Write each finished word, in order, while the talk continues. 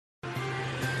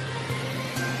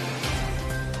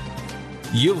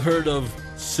You've heard of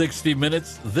 60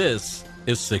 Minutes. This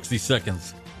is 60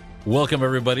 Seconds. Welcome,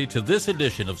 everybody, to this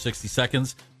edition of 60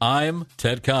 Seconds. I'm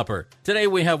Ted Copper. Today,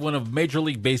 we have one of Major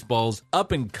League Baseball's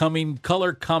up-and-coming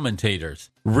color commentators,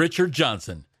 Richard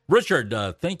Johnson. Richard,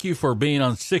 thank you for being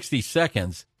on 60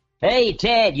 Seconds. Hey,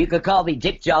 Ted, you could call me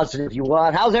Dick Johnson if you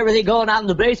want. How's everything going out in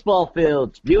the baseball field?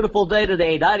 It's a beautiful day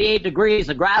today, 98 degrees,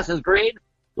 the grass is green,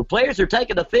 the players are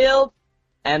taking the field,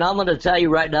 and I'm going to tell you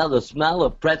right now, the smell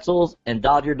of pretzels and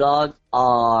Dodger dogs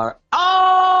are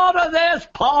out of this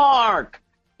park,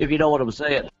 if you know what I'm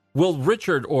saying. Well,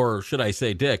 Richard, or should I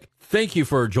say Dick, thank you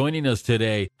for joining us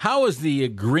today. How is the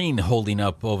green holding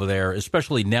up over there,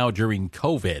 especially now during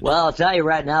COVID? Well, I'll tell you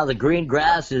right now, the green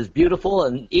grass is beautiful,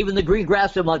 and even the green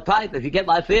grass in my pipe, if you get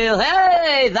my feel,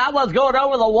 hey, that one's going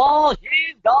over the wall,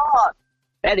 she's gone.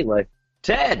 Anyway,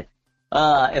 Ted,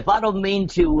 if I don't mean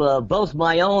to boast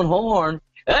my own horn,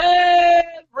 hey,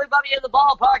 everybody in the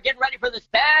ballpark, get ready for the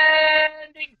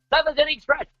standing seventh inning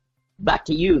stretch. Back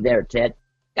to you there, Ted.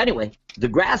 Anyway, the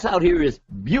grass out here is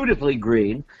beautifully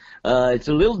green. It's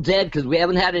a little dead because we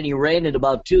haven't had any rain in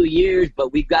about 2 years,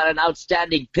 but we've got an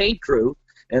outstanding paint crew,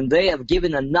 and they have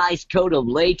given a nice coat of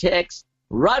latex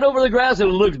right over the grass,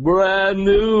 and it looks brand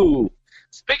new.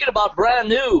 Speaking about brand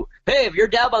new, hey, if you're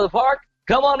down by the park,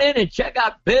 come on in and check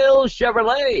out Bill's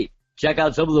Chevrolet. Check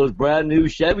out some of those brand new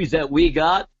Chevys that we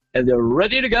got, and they're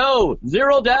ready to go.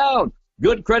 Zero down.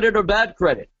 Good credit or bad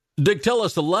credit. Dick, tell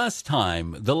us the last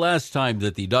time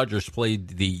that the Dodgers played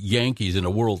the Yankees in a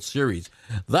World Series.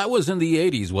 That was in the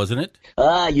 80s, wasn't it?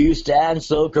 You stand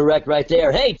so correct right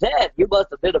there. Hey, Ted, you must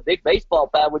have been a big baseball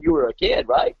fan when you were a kid,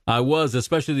 right? I was,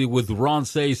 especially with Ron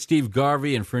Cey, Steve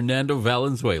Garvey, and Fernando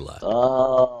Valenzuela.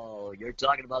 Oh, you're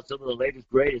talking about some of the latest,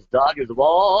 greatest Dodgers of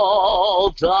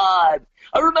all time.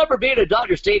 I remember being at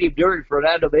Dodger Stadium during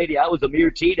Fernando Mania. I was a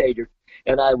mere teenager,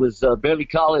 and I was barely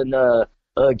calling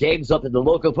games up in the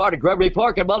local park at Gregory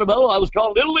Park in Montebello. I was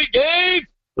calling Little League games.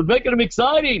 I was making them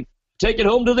exciting. Taking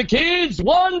home to the kids.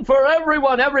 One for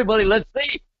everyone. Everybody, let's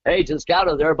see. Hey,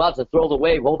 Toscano, they're about to throw the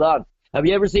wave. Hold on. Have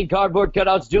you ever seen cardboard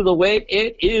cutouts do the wave?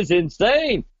 It is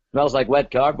insane. Smells like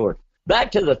wet cardboard.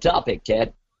 Back to the topic,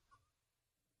 Ted.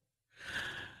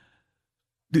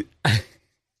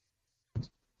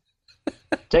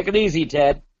 Take it easy,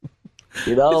 Ted.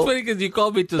 You know, it's funny because you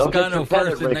called me Toscano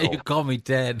first, and now you call me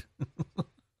Ted.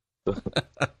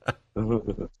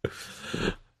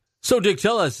 So, Dick,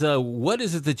 tell us, what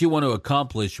is it that you want to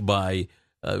accomplish by,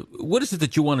 what is it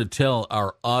that you want to tell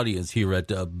our audience here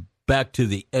at Back to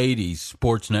the 80s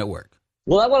Sports Network?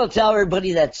 Well, I want to tell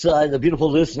everybody that's the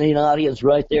beautiful listening audience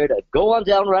right there to go on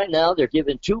down right now. They're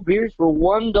giving 2 beers for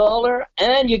 $1,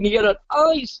 and you can get an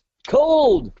ice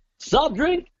cold soft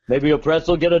drink. Maybe a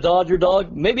pretzel, get a Dodger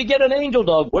dog, maybe get an Angel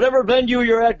dog. Whatever venue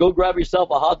you're at, go grab yourself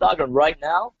a hot dog. And right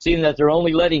now, seeing that they're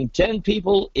only letting 10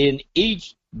 people in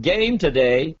each game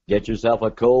today, get yourself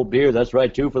a cold beer. That's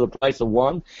right, 2 for the price of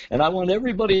 1. And I want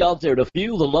everybody out there to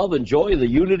feel the love and joy, the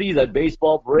unity that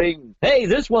baseball brings. Hey,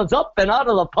 this one's up and out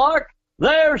of the park.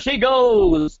 There she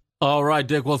goes. All right,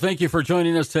 Dick. Well, thank you for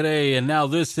joining us today. And now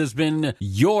this has been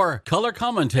your color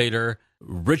commentator,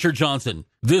 Richard Johnson.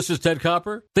 This is Ted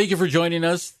Copper. Thank you for joining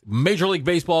us. Major League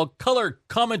Baseball Color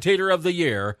Commentator of the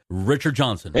Year, Richard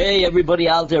Johnson. Hey, everybody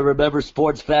out there, remember,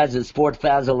 sports fans and sports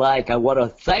fans alike, I want to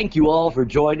thank you all for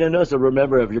joining us. And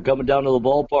remember, if you're coming down to the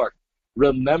ballpark,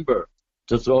 remember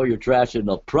to throw your trash in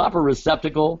the proper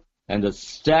receptacle and to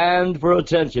stand for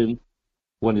attention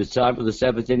when it's time for the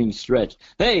 7th inning stretch.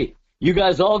 Hey, you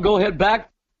guys all go ahead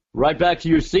right back to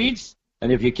your seats.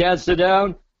 And if you can't sit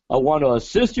down, I want to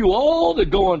assist you all to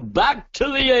going back to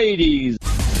the 80s.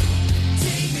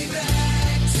 Take me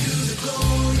back to the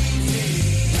glory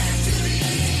days. Back to the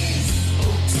 80s.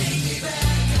 Oh, take me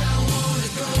back, I want to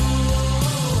go.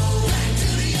 Back to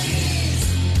the 80s.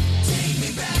 Take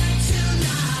me back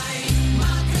tonight.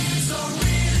 My pants are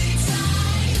really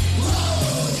tight.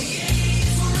 Whoa, the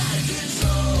 80s were out of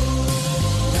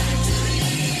control. Back to the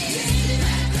 80s. Take me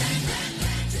back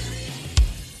to the 80s.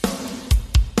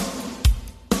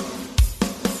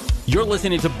 You're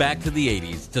listening to Back to the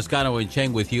 80s. Toscano and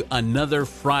Chang with you another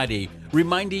Friday,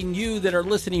 reminding you that are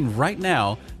listening right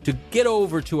now to get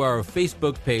over to our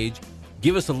Facebook page,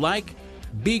 give us a like,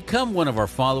 become one of our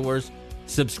followers,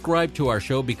 subscribe to our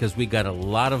show because we got a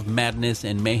lot of madness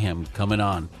and mayhem coming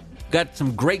on. Got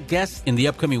some great guests in the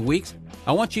upcoming weeks.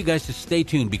 I want you guys to stay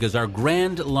tuned because our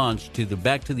grand launch to the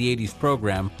Back to the 80s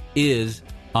program is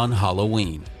on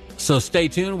Halloween. So stay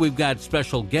tuned. We've got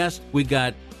special guests. We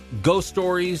got ghost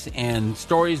stories and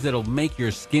stories that'll make your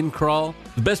skin crawl.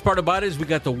 The best part about it is we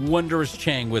got the wondrous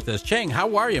Chang with us. Chang,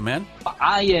 how are you, man?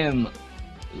 I am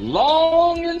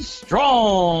long and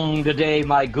strong today,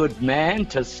 my good man,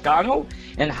 Toscano.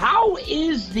 And how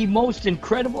is the most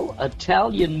incredible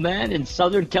Italian man in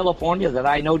Southern California that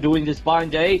I know doing this fine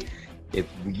day? If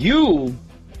you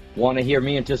want to hear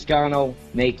me and Toscano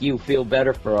make you feel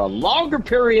better for a longer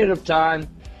period of time,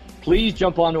 please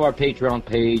jump onto our Patreon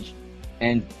page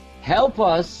and help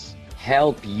us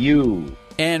help you.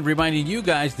 And reminding you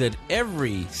guys that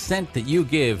every cent that you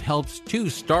give helps two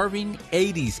starving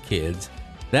 80s kids.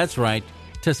 That's right,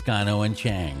 Toscano and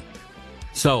Chang.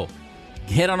 So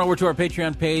head on over to our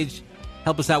Patreon page.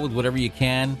 Help us out with whatever you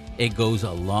can. It goes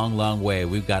a long, long way.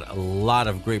 We've got a lot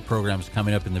of great programs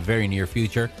coming up in the very near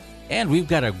future. And we've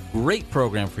got a great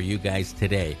program for you guys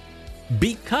today.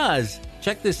 Because,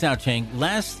 check this out, Chang.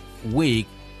 Last week,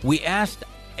 we asked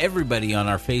everybody on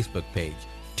our Facebook page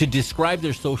to describe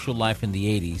their social life in the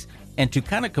 80s and to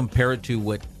kind of compare it to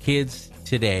what kids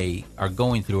today are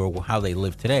going through or how they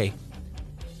live today.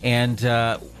 And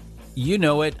you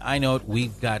know it, I know it,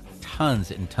 we've got tons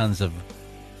and tons of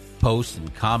posts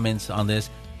and comments on this.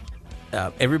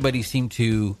 Everybody seemed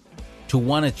to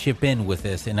want to chip in with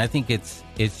this, and I think it's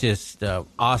just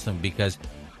awesome because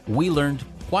we learned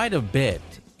quite a bit.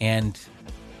 And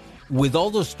with all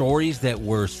those stories that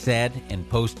were said and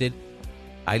posted,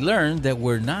 I learned that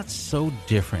we're not so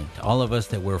different. All of us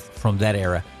that were from that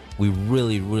era, we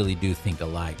really, really do think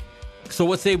alike. So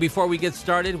what say before we get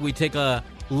started, we take a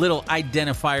little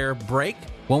identifier break.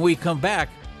 When we come back,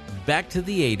 Back to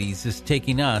the 80s is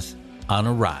taking us on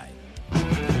a ride.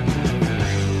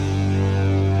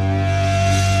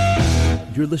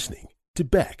 You're listening to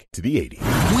Back to the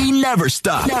 80s. We never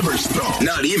stop. Never stop.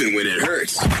 Not even when it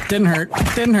hurts. Didn't hurt.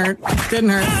 Didn't hurt. Didn't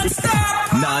hurt.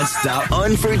 Non-stop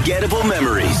unforgettable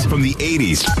memories from the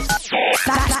 80s.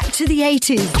 Back to the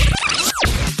 80s.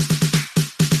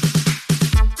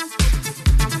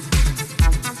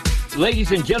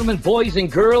 Ladies and gentlemen, boys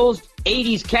and girls,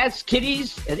 80s cats,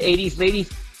 kitties, and 80s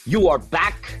ladies, you are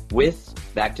back with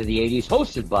Back to the 80s,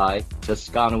 hosted by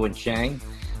Toscano and Chang.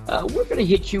 We're going to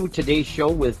hit you today's show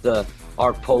with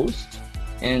our post.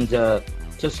 And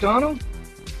Toscano,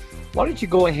 why don't you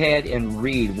go ahead and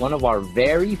read one of our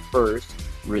very first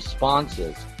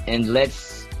responses, and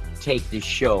let's take the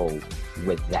show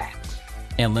with that.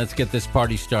 And let's get this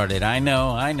party started. I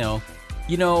know.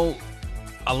 You know,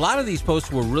 a lot of these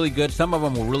posts were really good. Some of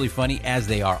them were really funny, as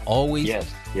they are always.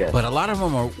 Yes. But a lot of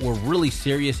them were really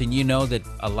serious, and you know that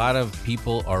a lot of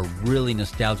people are really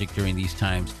nostalgic during these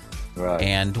times. Right.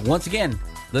 And once again,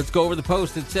 let's go over the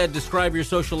post that said, describe your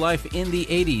social life in the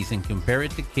 80s and compare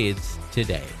it to kids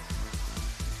today.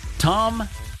 Tom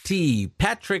T.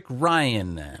 Patrick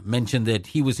Ryan mentioned that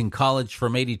he was in college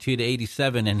from 82 to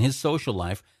 87, and his social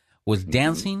life was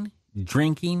dancing,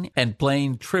 drinking, and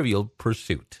playing Trivial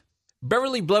Pursuit.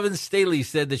 Beverly Blevins Staley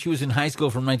said that she was in high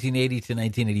school from 1980 to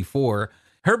 1984.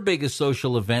 Her biggest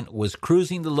social event was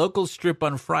cruising the local strip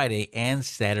on Friday and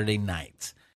Saturday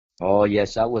nights. Oh,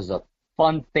 yes, that was a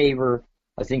fun favor,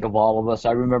 I think, of all of us.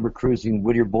 I remember cruising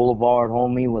Whittier Boulevard,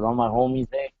 homie, with all my homies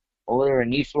there, over there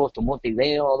in East Los to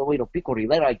Montevideo, all the way to Pico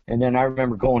Rivera. And then I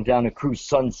remember going down to Cruise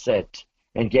Sunset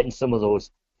and getting some of those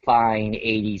fine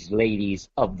 80s ladies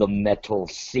of the metal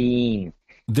scene.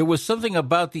 There was something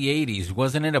about the 80s,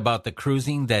 wasn't it, about the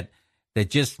cruising that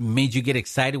just made you get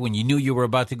excited when you knew you were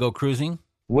about to go cruising?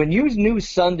 When you knew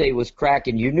Sunday was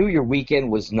cracking, you knew your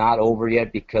weekend was not over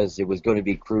yet because it was going to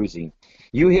be cruising.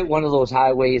 You hit one of those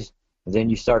highways, and then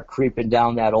you start creeping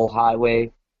down that old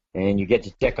highway, and you get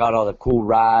to check out all the cool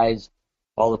rides,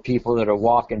 all the people that are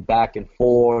walking back and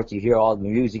forth. You hear all the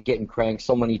music getting cranked,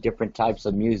 so many different types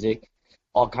of music,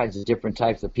 all kinds of different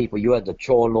types of people. You had the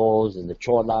cholos and the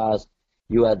cholas.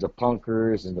 You had the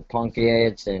punkers and the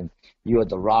punkheads, and you had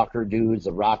the rocker dudes,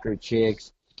 the rocker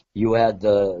chicks. You had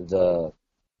the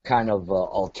kind of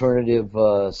alternative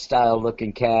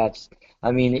style-looking cats.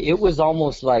 I mean, it was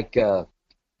almost like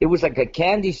it was like a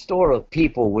candy store of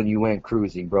people when you went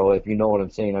cruising, bro, if you know what I'm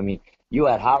saying. I mean, you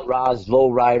had hot rods,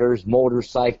 lowriders,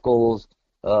 motorcycles,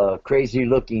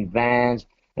 crazy-looking vans.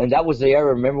 And that was the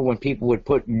era, remember, when people would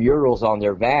put murals on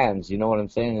their vans, you know what I'm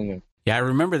saying? And yeah, I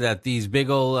remember that. These big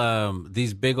old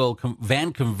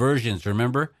van conversions,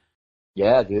 remember?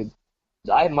 Yeah, dude.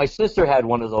 My sister had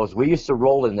one of those. We used to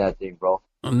roll in that thing, bro.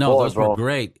 No, those were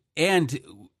great. And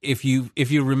if you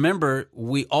remember,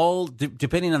 we all,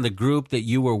 depending on the group that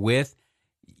you were with,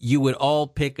 you would all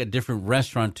pick a different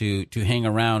restaurant to hang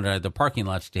around, or the parking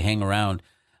lots to hang around.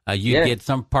 You'd get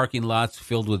some parking lots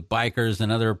filled with bikers,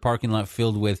 another parking lot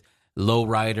filled with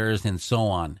lowriders, and so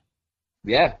on.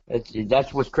 Yeah,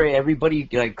 that's what's great. Everybody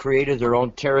created their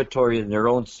own territory and their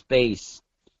own space.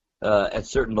 at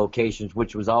certain locations,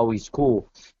 which was always cool.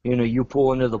 You know, you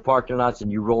pull into the parking lots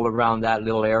and you roll around that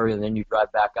little area, and then you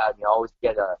drive back out, and you always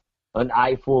get an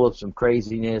eye full of some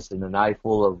craziness and an eye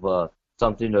full of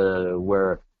something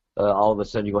where all of a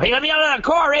sudden you go, hey, let me out of that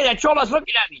car, hey, that troll is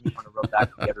looking at me. You want to run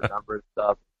back and get her number and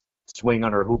stuff, swing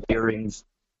on her hoop earrings.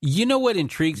 You know what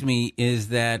intrigues me is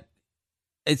that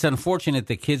it's unfortunate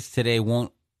that kids today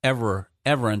won't ever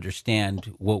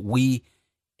understand what we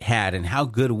had and how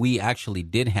good we actually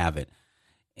did have it.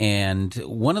 And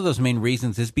one of those main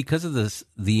reasons is because of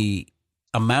the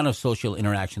amount of social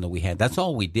interaction that we had. That's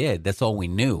all we did. That's all we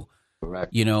knew.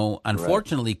 Correct. You know,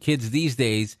 unfortunately, kids these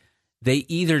days, they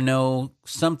either know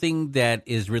something that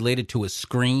is related to a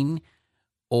screen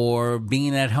or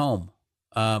being at home.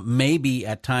 Maybe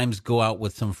at times go out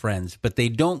with some friends, but they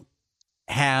don't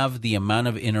have the amount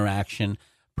of interaction,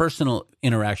 personal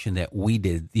interaction that we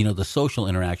did, you know, the social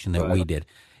interaction that we did.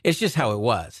 It's just how it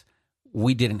was.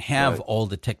 We didn't have all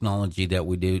the technology that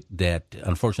we do, that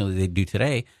unfortunately they do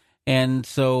today. And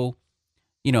so,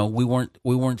 you know, we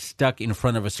weren't stuck in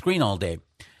front of a screen all day.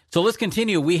 So let's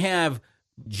continue. We have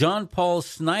John Paul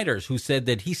Snyders, who said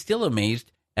that he's still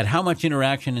amazed at how much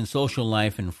interaction in social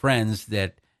life and friends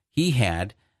that he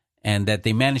had, and that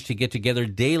they managed to get together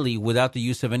daily without the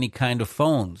use of any kind of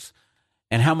phones,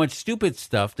 and how much stupid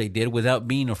stuff they did without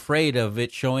being afraid of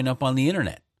it showing up on the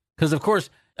internet. Because, of course,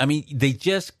 I mean, they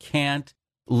just can't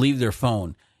leave their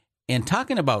phone. And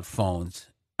talking about phones,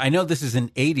 I know this is an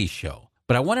 80s show,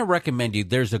 but I want to recommend you,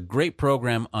 there's a great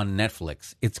program on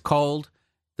Netflix. It's called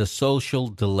The Social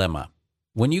Dilemma.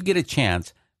 When you get a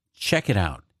chance, check it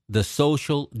out. The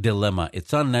Social Dilemma.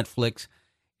 It's on Netflix.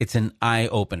 It's an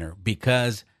eye-opener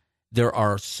because there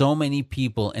are so many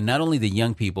people, and not only the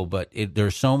young people, but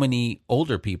there's so many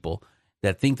older people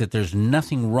that think that there's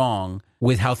nothing wrong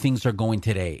with how things are going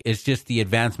today. It's just the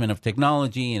advancement of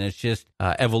technology, and it's just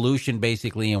evolution,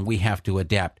 basically, and we have to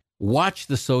adapt. Watch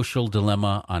The Social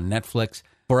Dilemma on Netflix.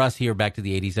 For us here, back to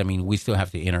the 80s, I mean, we still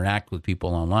have to interact with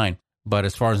people online. But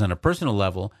as far as on a personal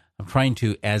level, I'm trying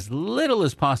to, as little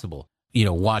as possible, you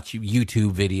know, watch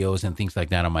YouTube videos and things like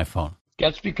that on my phone.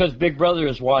 That's because Big Brother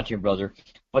is watching, brother.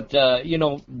 But, you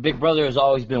know, Big Brother has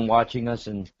always been watching us.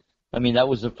 And, I mean, that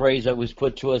was the phrase that was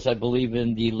put to us, I believe,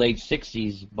 in the late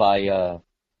 60s by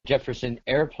Jefferson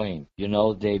Airplane. You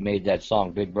know, they made that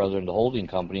song, Big Brother and the Holding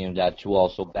Company, and that, too,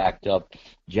 also backed up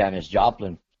Janis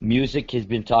Joplin. Music has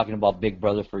been talking about Big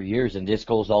Brother for years, and this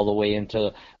goes all the way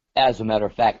into, as a matter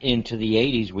of fact, into the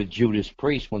 80s with Judas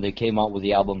Priest when they came out with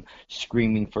the album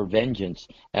Screaming for Vengeance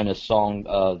and a song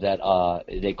that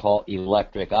they call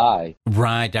Electric Eye.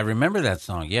 Right, I remember that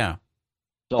song, yeah.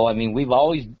 So, I mean, we've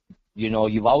always, you know,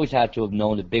 you've always had to have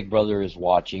known that Big Brother is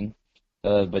watching.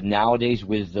 But nowadays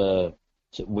with our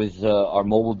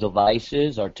mobile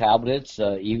devices, our tablets,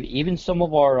 even some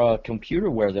of our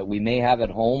computerware that we may have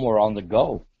at home or on the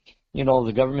go, you know,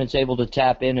 the government's able to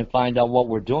tap in and find out what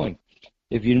we're doing.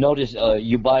 If you notice,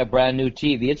 you buy a brand new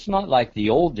TV, it's not like the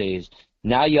old days.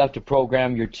 Now you have to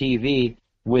program your TV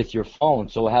with your phone,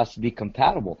 so it has to be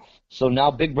compatible. So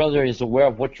now Big Brother is aware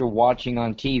of what you're watching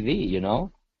on TV, you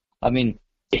know? I mean,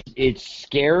 it's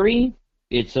scary.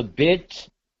 It's a bit,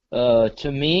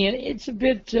 to me, it's a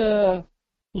bit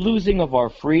losing of our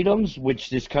freedoms, which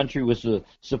this country was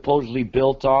supposedly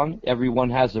built on. Everyone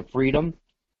has a freedom.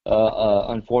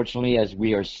 Unfortunately, as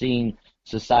we are seeing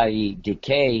society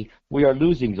decay, we are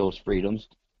losing those freedoms.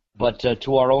 But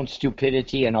to our own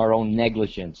stupidity and our own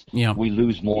negligence, we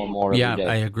lose more and more every day.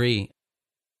 Yeah, I agree.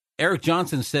 Eric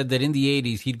Johnson said that in the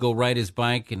 80s, he'd go ride his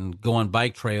bike and go on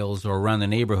bike trails or around the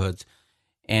neighborhoods,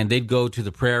 and they'd go to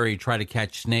the prairie, try to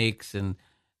catch snakes, and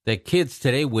the kids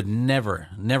today would never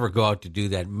go out to do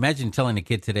that. Imagine telling a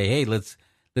kid today, hey, let's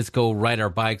go ride our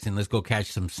bikes and let's go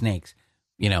catch some snakes,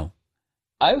 you know.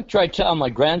 I would try telling my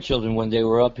grandchildren when they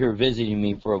were up here visiting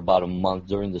me for about a month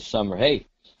during the summer, hey,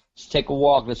 let's take a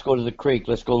walk, let's go to the creek,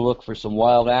 let's go look for some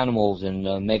wild animals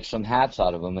and make some hats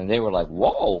out of them. And they were like,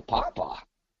 whoa, Papa,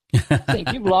 I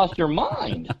think you've lost your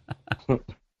mind.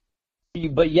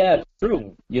 But yeah, it's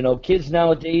true. You know, kids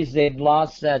nowadays, they've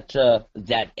lost that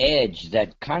edge,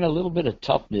 that kind of little bit of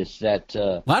toughness that...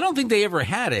 Well, I don't think they ever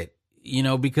had it, you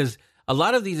know, because a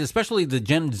lot of these, especially the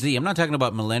Gen Z, I'm not talking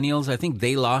about millennials, I think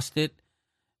they lost it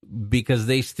because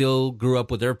they still grew up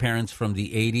with their parents from the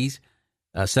 80s,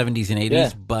 70s and 80s.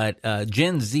 Yeah. But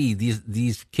Gen Z,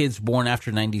 these kids born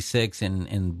after 96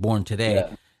 and born today,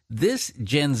 this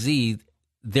Gen Z,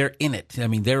 they're in it. I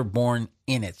mean, they're born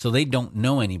in it, so they don't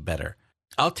know any better.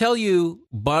 I'll tell you,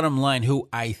 bottom line, who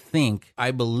I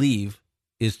believe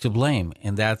is to blame,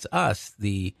 and that's us,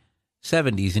 the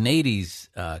 70s and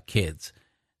 80s kids.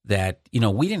 that,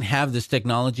 we didn't have this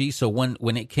technology. So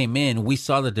when it came in, we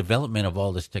saw the development of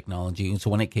all this technology. And so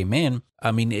when it came in,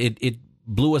 I mean, it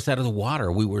blew us out of the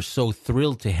water. We were so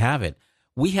thrilled to have it.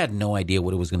 We had no idea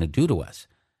what it was going to do to us.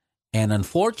 And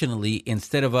unfortunately,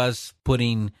 instead of us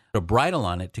putting a bridle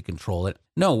on it to control it,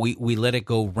 no, we let it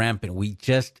go rampant. We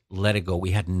just let it go.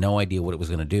 We had no idea what it was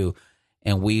going to do.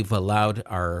 And we've allowed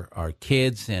our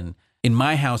kids, and in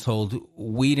my household,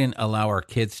 we didn't allow our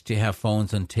kids to have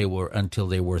phones until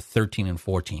they were 13 and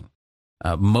 14.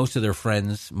 Most of their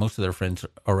friends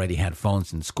already had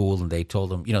phones in school, and they told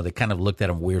them, they kind of looked at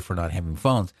them weird for not having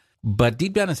phones. But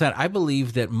deep down inside, I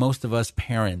believe that most of us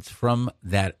parents from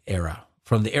that era,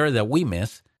 from the era that we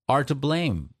miss, are to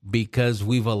blame because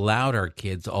we've allowed our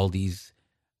kids all these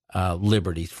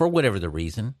liberties for whatever the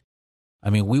reason. I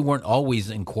mean, we weren't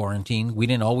always in quarantine. We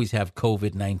didn't always have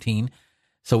COVID-19.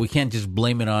 So we can't just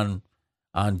blame it on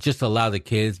just allow the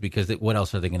kids because what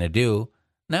else are they going to do?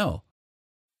 No.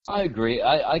 I agree.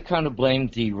 I kind of blame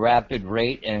the rapid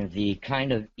rate and the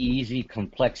kind of easy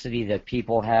complexity that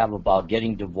people have about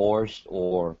getting divorced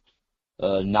or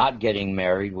not getting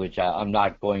married, which I'm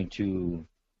not going to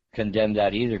condemn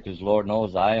that either because Lord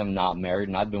knows I am not married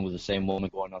and I've been with the same woman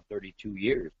going on 32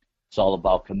 years. It's all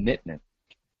about commitment.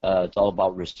 It's all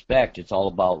about respect. It's all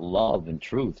about love and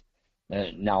truth.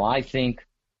 Now, I think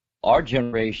our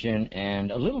generation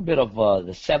and a little bit of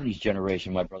the 70s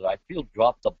generation, my brother, I feel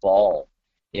dropped the ball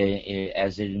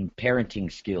as in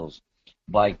parenting skills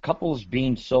by couples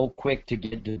being so quick to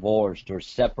get divorced or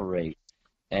separate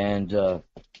and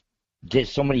get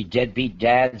so many deadbeat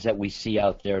dads that we see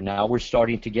out there now. We're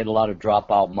starting to get a lot of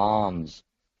dropout moms.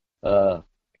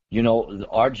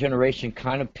 Our generation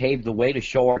kind of paved the way to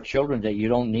show our children that you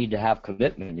don't need to have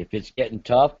commitment. If it's getting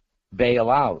tough, bail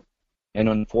out. And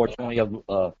unfortunately,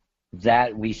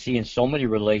 that we see in so many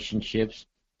relationships,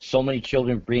 so many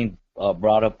children being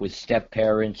brought up with step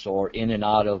parents or in and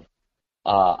out of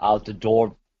out the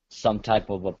door, some type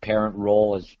of a parent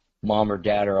role as mom or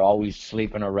dad are always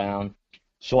sleeping around.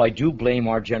 So I do blame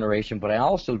our generation, but I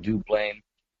also do blame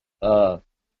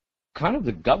kind of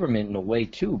the government in a way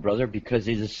too, brother, because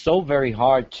it is so very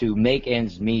hard to make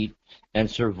ends meet and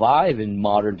survive in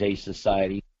modern day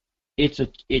society.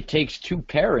 It takes two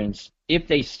parents, if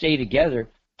they stay together,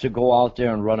 to go out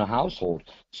there and run a household.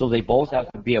 So they both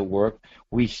have to be at work.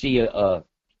 We see a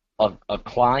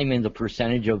climb in the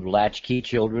percentage of latchkey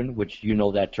children, which you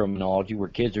know that terminology, where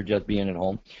kids are just being at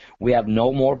home. We have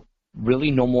no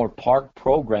more park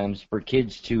programs for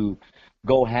kids to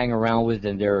go hang around with,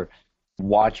 and they're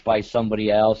watched by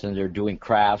somebody else, and they're doing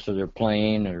crafts or they're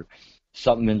playing or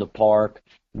something in the park.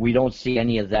 We don't see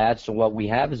any of that. So what we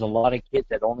have is a lot of kids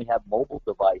that only have mobile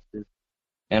devices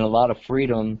and a lot of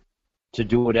freedom to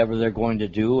do whatever they're going to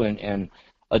do, and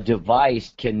a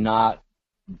device cannot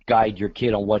guide your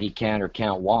kid on what he can or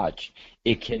can't watch.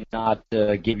 It cannot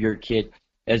give your kid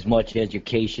as much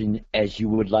education as you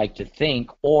would like to think,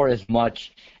 or as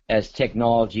much as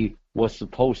technology was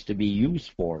supposed to be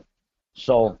used for.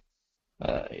 So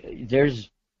I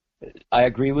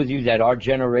agree with you that our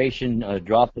generation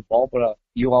dropped the ball, but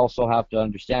you also have to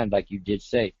understand, like you did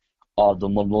say, the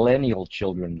millennial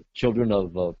children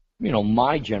of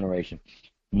my generation.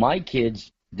 My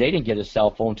kids, they didn't get a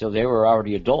cell phone until they were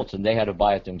already adults, and they had to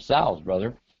buy it themselves,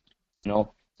 brother.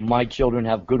 My children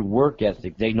have good work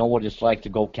ethic. They know what it's like to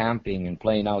go camping and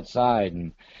playing outside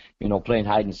and, playing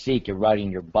hide and seek and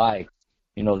riding your bike.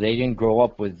 They didn't grow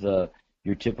up with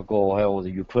your typical,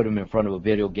 you put them in front of a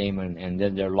video game and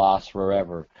then they're lost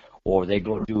forever, or they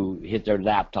hit their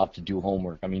laptop to do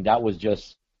homework. I mean, that was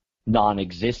just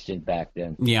non-existent back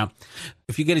then. Yeah.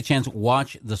 If you get a chance,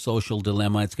 watch The Social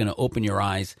Dilemma. It's going to open your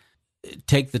eyes.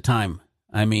 Take the time.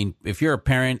 I mean, if you're a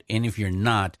parent and if you're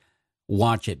not,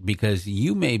 watch it, because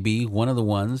you may be one of the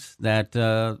ones that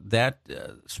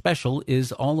special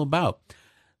is all about.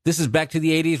 This is Back to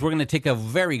the 80s. We're going to take a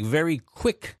very, very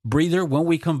quick breather. When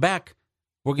we come back,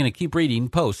 we're going to keep reading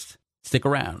posts. Stick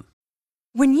around.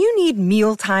 When you need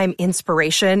mealtime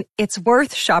inspiration, it's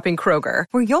worth shopping Kroger,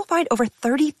 where you'll find over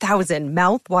 30,000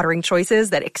 mouth-watering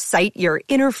choices that excite your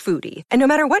inner foodie. And no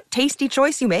matter what tasty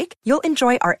choice you make, you'll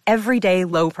enjoy our everyday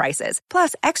low prices,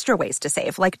 plus extra ways to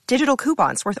save, like digital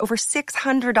coupons worth over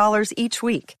 $600 each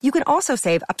week. You can also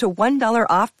save up to $1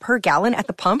 off per gallon at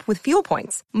the pump with fuel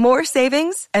points. More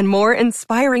savings and more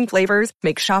inspiring flavors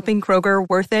make shopping Kroger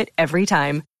worth it every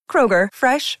time. Kroger,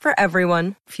 fresh for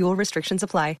everyone. Fuel restrictions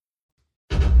apply.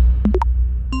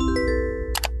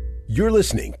 You're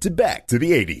listening to Back to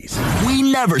the 80s. We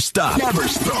never stop. Never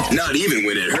stop. Not even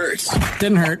when it hurts.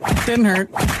 Didn't hurt. Didn't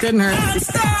hurt. Didn't hurt.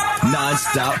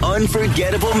 Non-stop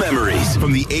unforgettable memories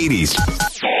from the 80s.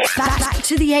 Back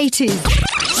to the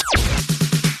 80s.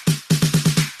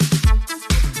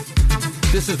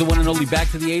 This is the one and only Back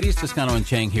to the 80s. Toscano and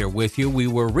Chang here with you. We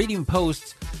were reading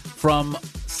posts from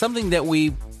something that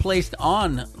we placed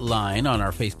online on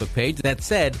our Facebook page that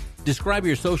said, describe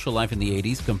your social life in the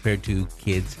 80s compared to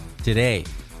kids today.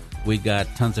 We got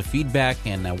tons of feedback,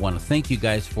 and I want to thank you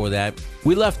guys for that.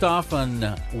 We left off on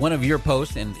one of your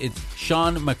posts, and it's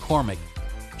Sean McCormick.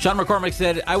 Sean McCormick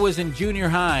said, I was in junior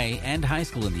high and high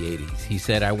school in the 80s. He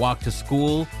said, I walked to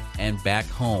school and back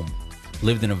home.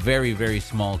 Lived in a very, very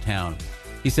small town.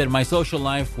 He said, my social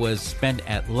life was spent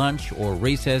at lunch or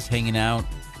recess, hanging out,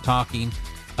 talking.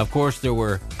 Of course, there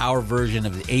were our version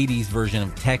of the 80s version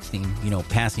of texting,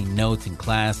 passing notes in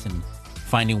class and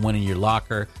finding one in your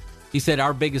locker. He said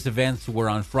our biggest events were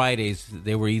on Fridays.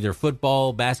 They were either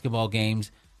football, basketball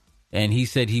games. And he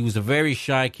said he was a very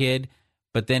shy kid,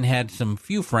 but then had some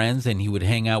few friends, and he would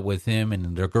hang out with him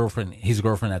and his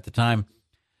girlfriend at the time.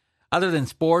 Other than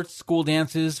sports, school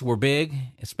dances were big,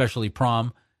 especially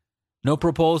prom. No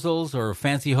proposals or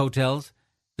fancy hotels.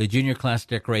 The junior class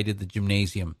decorated the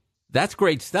gymnasium. That's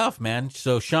great stuff, man.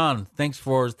 So, Sean, thanks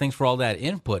for all that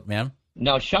input, man.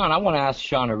 Now, Sean, I want to ask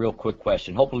Sean a real quick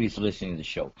question. Hopefully he's listening to the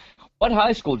show. What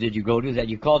high school did you go to that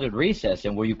you called it recess,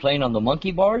 and were you playing on the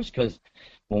monkey bars? Because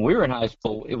when we were in high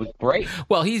school, it was break.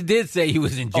 Well, he did say he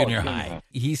was in junior high.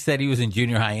 He said he was in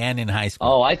junior high and in high school.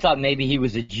 Oh, I thought maybe he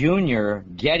was a junior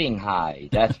getting high.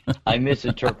 I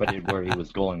misinterpreted where he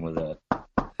was going with that.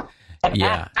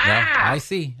 Yeah, no, I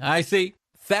see.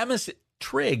 Thamus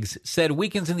Triggs said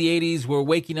weekends in the 80s were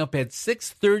waking up at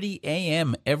 6:30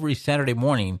 a.m. every Saturday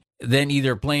morning, then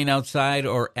either playing outside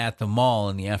or at the mall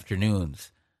in the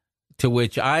afternoons. To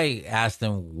which I asked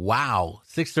him, wow,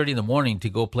 6:30 in the morning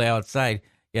to go play outside.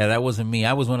 Yeah, that wasn't me.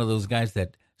 I was one of those guys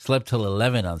that slept till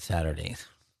 11 on Saturdays.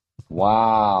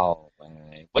 Wow.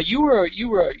 But you're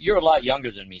a lot younger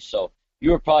than me, so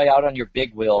you were probably out on your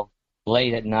big wheel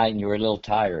late at night and you were a little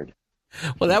tired.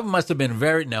 Well, that must have been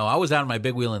I was out on my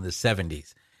big wheel in the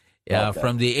 70s. Okay.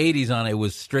 From the 80s on, it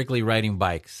was strictly riding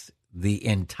bikes. The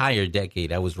entire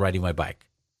decade, I was riding my bike.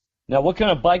 Now, what kind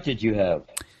of bike did you have?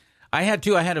 I had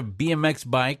two. I had a BMX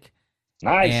bike.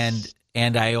 Nice.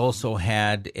 And I also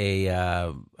had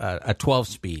a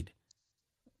 12-speed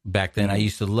back then. I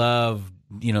used to love,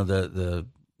 the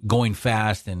going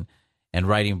fast and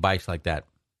riding bikes like that.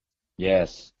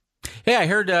 Yes. Hey, I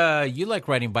heard you like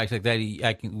riding bikes like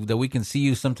that. That we can see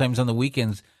you sometimes on the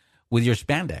weekends with your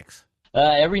spandex.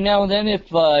 Every now and then,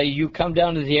 if you come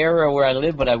down to the area where I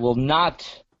live, but I will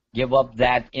not give up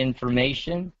that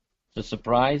information. It's a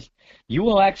surprise. You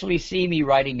will actually see me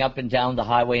riding up and down the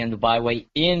highway and the byway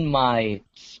in my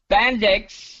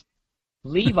spandex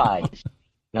Levi's.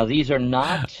 Now, these are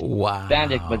not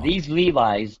spandex, but these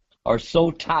Levi's are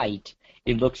so tight,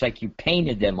 it looks like you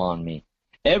painted them on me.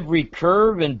 Every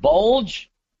curve and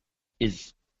bulge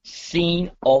is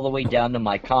seen all the way down to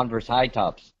my Converse high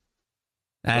tops.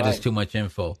 That is too much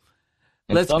info.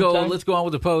 Let's go on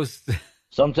with the post.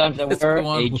 Sometimes I wear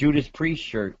a Judas Priest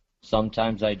shirt.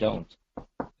 Sometimes I don't.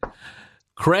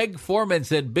 Craig Foreman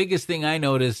said, biggest thing I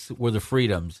noticed were the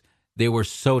freedoms. They were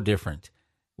so different.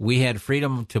 We had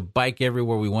freedom to bike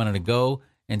everywhere we wanted to go,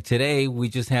 and today we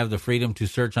just have the freedom to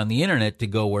search on the internet to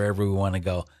go wherever we want to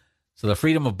go. So the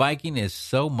freedom of biking is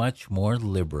so much more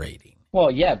liberating. Well,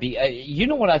 yeah. You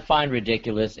know what I find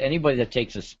ridiculous? Anybody that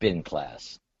takes a spin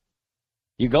class.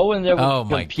 You go in there with a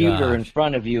computer in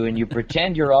front of you, and you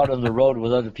pretend you're out on the road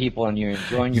with other people, and you're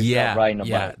enjoying yourself riding a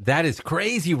bike. That is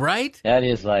crazy, right? That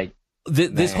is like...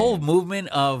 This whole movement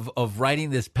of riding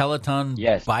this Peloton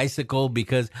bicycle,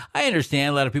 because I understand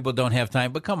a lot of people don't have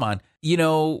time, but come on.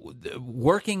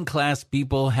 Working class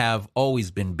people have always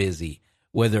been busy.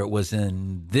 Whether it was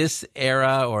in this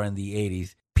era or in the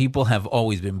 80s, people have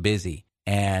always been busy.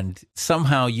 And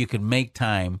somehow you can make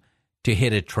time to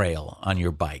hit a trail on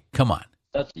your bike. Come on.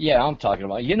 I'm talking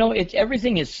about.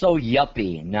 Everything is so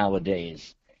yuppie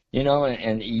nowadays.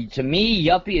 And to me,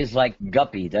 yuppie is like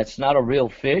guppy. That's not a real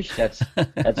fish. That's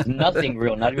nothing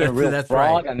real. Not even a real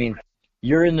frog. Right. I mean,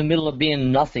 you're in the middle of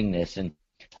being nothingness. And,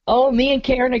 me and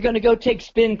Karen are going to go take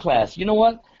spin class. You know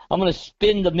what? I'm going to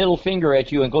spin the middle finger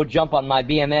at you and go jump on my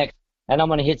BMX, and I'm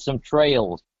going to hit some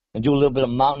trails and do a little bit of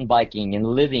mountain biking and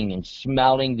living and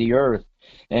smelling the earth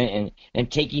and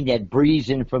taking that breeze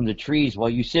in from the trees while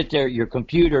you sit there at your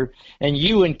computer and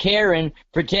you and Karen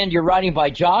pretend you're riding by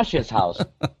Josh's house.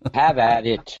 Have at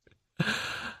it.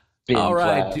 All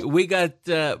right. Class. We got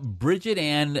Bridget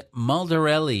Ann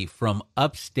Maldarelli from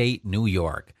upstate New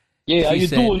York. Yeah, how you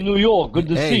doing, New York? Good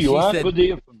to see you, huh? Good to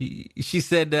hear from you. She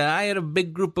said, I had a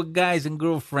big group of guys and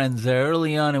girlfriends.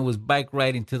 Early on, it was bike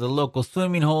riding to the local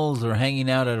swimming holes or hanging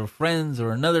out at a friend's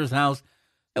or another's house.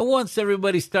 And once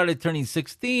everybody started turning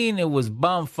 16, it was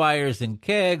bonfires and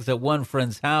kegs at one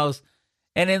friend's house.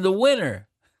 And in the winter,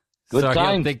 Good sorry,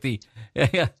 times.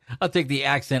 I'll take the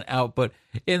accent out. But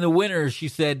in the winter, she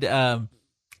said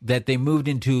that they moved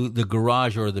into the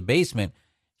garage or the basement.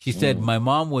 She said, my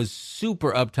mom was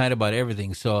super uptight about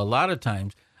everything. So a lot of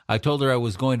times I told her I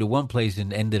was going to one place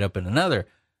and ended up in another.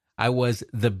 I was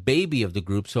the baby of the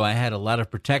group, so I had a lot of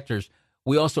protectors.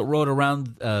 We also rode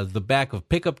around the back of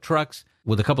pickup trucks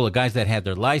with a couple of guys that had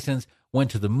their license, went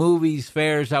to the movies,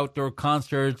 fairs, outdoor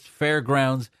concerts,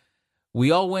 fairgrounds. We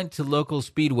all went to local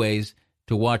speedways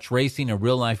to watch racing and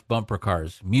real-life bumper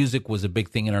cars. Music was a big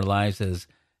thing in our lives,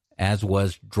 as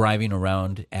was driving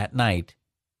around at night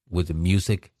with the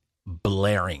music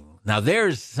blaring. Now,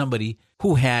 there's somebody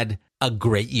who had a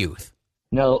great youth.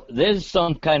 No, there's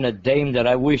some kind of dame that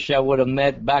I wish I would have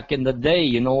met back in the day.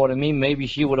 You know what I mean? Maybe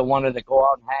she would have wanted to go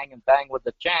out and hang and bang with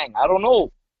the Chang. I don't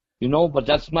know. You know, but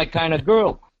that's my kind of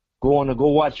girl. Going to go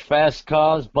watch fast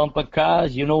cars, bumper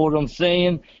cars. You know what I'm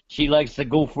saying? She likes to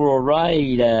go for a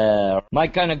ride. My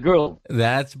kind of girl.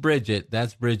 That's Bridget.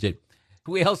 That's Bridget.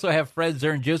 We also have Fred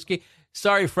Zernjewski.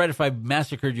 Sorry, Fred, if I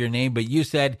massacred your name, but you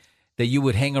said that you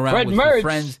would hang around Fred with your Mertz.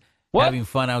 friends, What? having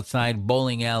fun outside,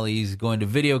 bowling alleys, going to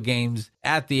video games,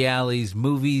 at the alleys,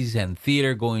 movies and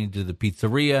theater, going to the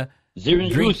pizzeria,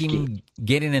 Zernjewski. drinking,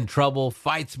 getting in trouble,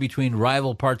 fights between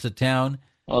rival parts of town.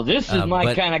 Oh, this is my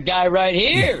but- kind of guy right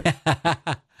here.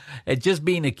 And just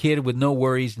being a kid with no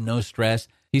worries, no stress.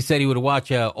 He said he would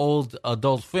watch old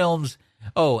adult films.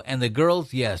 Oh, and the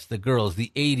girls, yes, the girls,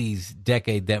 the 80s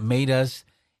decade that made us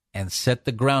and set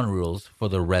the ground rules for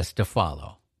the rest to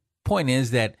follow. Point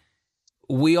is that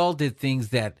we all did things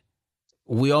that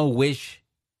we all wish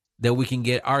that we can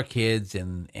get our kids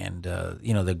and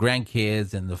the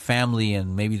grandkids and the family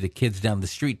and maybe the kids down the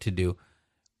street to do.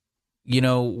 You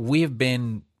know, we have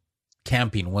been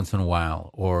camping once in a while,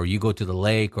 or you go to the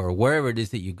lake or wherever it is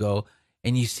that you go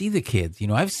and you see the kids. You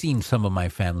know, I've seen some of my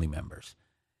family members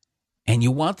and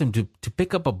you want them to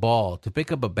pick up a ball, to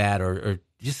pick up a bat or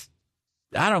just,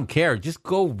 I don't care, just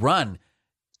go run,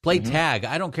 play tag.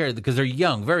 I don't care because they're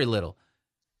young, very little.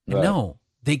 And Right. no,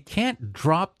 they can't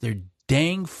drop their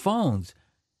dang phones.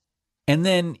 And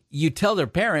then you tell their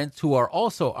parents who are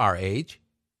also our age,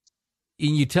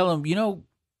 and you tell them, you know,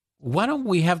 why don't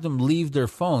we have them leave their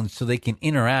phones so they can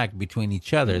interact between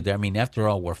each other? I mean, after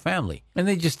all, we're family. And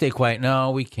they just stay quiet. No,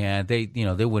 we can't. They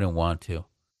wouldn't want to.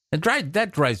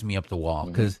 That drives me up the wall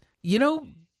because, Yeah,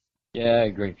 I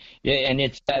agree. Yeah, and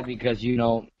it's sad because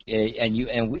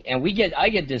I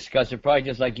get disgusted probably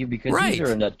just like you because Right. these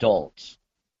are an adults,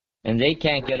 and they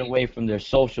can't get away from their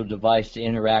social device to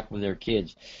interact with their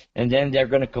kids, and then they're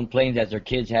going to complain that their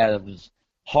kids have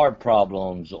heart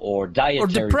problems or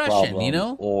dietary depression, problems, you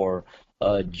know? or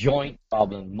joint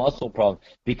problems, muscle problems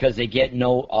because they get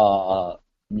no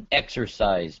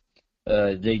exercise.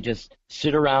 They just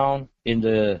sit around in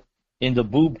the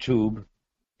boob tube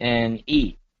and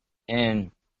eat.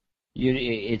 And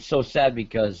it's so sad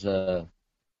because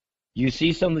you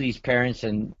see some of these parents,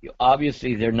 and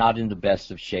obviously they're not in the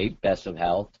best of shape, best of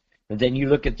health. But then you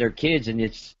look at their kids, and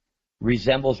it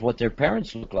resembles what their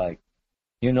parents look like,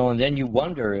 and then you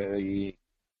wonder,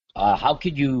 how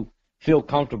could you feel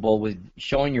comfortable with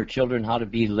showing your children how to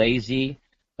be lazy,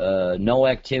 no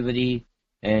activity,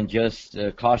 and just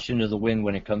caution to the wind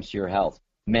when it comes to your health,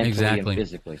 mentally Exactly. and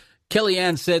physically.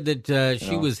 Kellyanne said that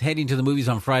she was heading to the movies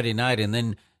on Friday night, and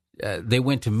then they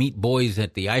went to meet boys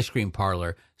at the ice cream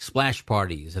parlor, splash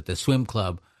parties at the swim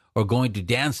club, or going to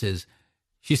dances.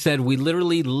 She said, we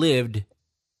literally lived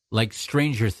like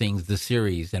Stranger Things, the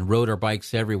series, and rode our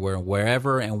bikes everywhere,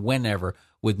 wherever and whenever,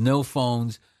 with no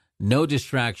phones, no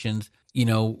distractions.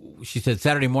 She said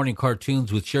Saturday morning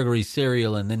cartoons with sugary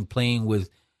cereal and then playing with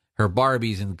her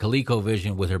Barbies and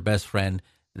ColecoVision with her best friend.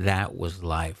 That was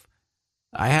life.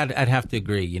 I'd have to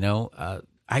agree,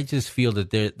 I just feel that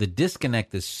the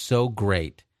disconnect is so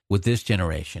great with this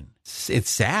generation. It's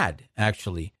sad,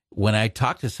 actually. When I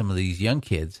talk to some of these young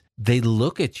kids, they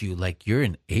look at you like you're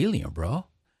an alien, bro.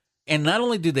 And not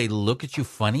only do they look at you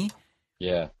funny,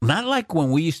 Yeah. not like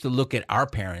when we used to look at our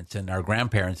parents and our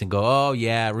grandparents and go, oh,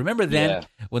 yeah, remember then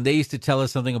when they used to tell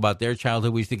us something about their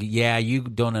childhood, we used to go, yeah, you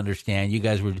don't understand. You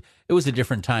guys it was a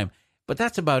different time. But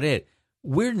that's about it.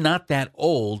 We're not that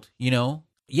old,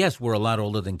 Yes, we're a lot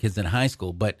older than kids in high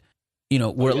school, but,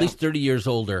 we're at least 30 years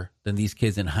older than these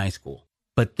kids in high school.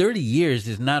 But 30 years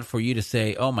is not for you to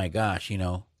say, oh, my gosh,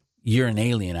 you're an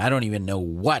alien. I don't even know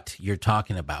what you're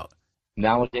talking about.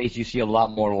 Nowadays, you see a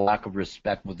lot more lack of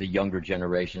respect with the younger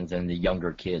generations and the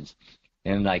younger kids.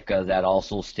 And that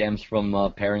also stems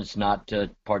from parents not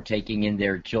partaking in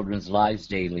their children's lives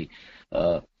daily.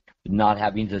 not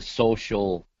having the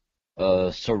social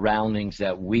surroundings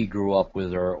that we grew up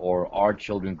with or our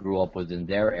children grew up with in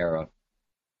their era.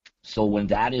 So when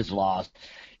that is lost,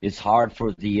 it's hard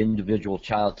for the individual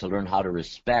child to learn how to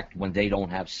respect when they don't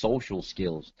have social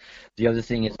skills. The other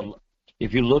thing is,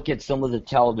 if you look at some of the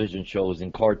television shows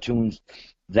and cartoons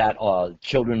that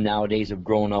children nowadays have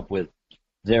grown up with,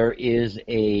 there is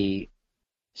a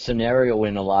scenario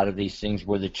in a lot of these things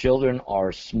where the children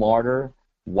are smarter,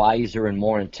 wiser, and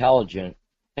more intelligent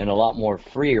and a lot more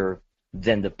freer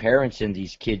than the parents in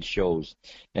these kids shows,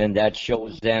 and that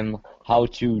shows them how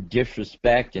to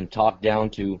disrespect and talk down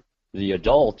to the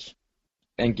adults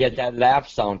and get that laugh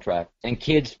soundtrack. And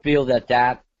kids feel that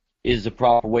that is the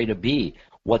proper way to be.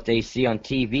 What they see on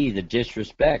TV, the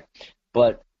disrespect,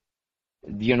 but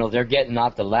they're getting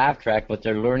not the laugh track, but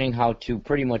they're learning how to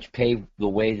pretty much pave the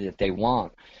way that they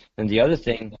want. And the other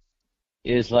thing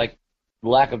is like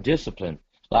lack of discipline.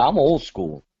 I'm old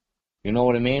school, you know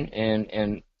what I mean?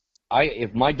 And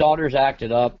if my daughters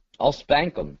acted up, I'll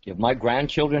spank them. If my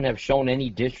grandchildren have shown any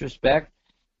disrespect,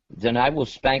 then I will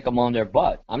spank them on their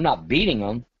butt. I'm not beating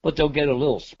them, but they'll get a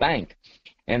little spank.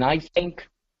 And I think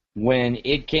when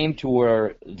it came to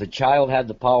where the child had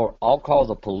the power, I'll call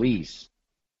the police.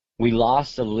 We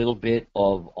lost a little bit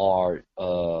of our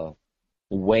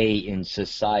way in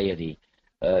society,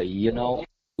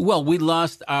 Well, we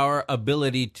lost our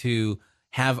ability to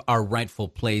have our rightful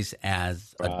place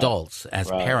as adults, as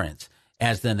parents,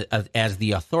 as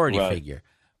the authority figure.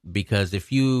 Because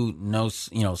if you know,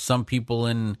 some people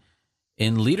in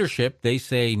leadership, they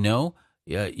say no,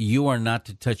 you are not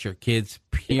to touch your kids.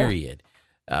 Period.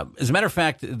 As a matter of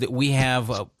fact, that we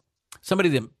have somebody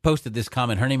that posted this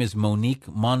comment. Her name is Monique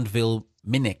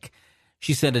Monville-Minnick.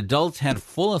 She said adults had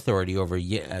full authority over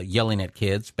yelling at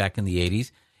kids back in the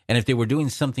 80s. And if they were doing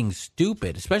something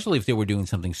stupid, especially if they were doing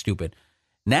something stupid,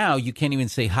 now you can't even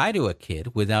say hi to a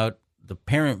kid without the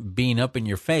parent being up in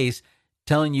your face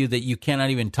telling you that you cannot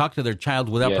even talk to their child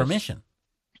without permission.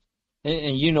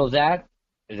 And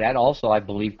that also, I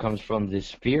believe, comes from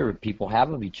this fear people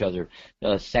have of each other.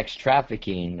 Sex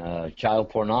trafficking, child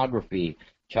pornography,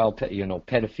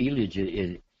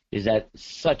 pedophilia is at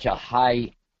such a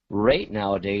high rate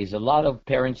nowadays. A lot of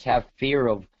parents have fear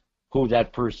of who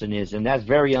that person is, and that's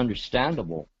very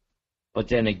understandable. But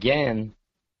then again,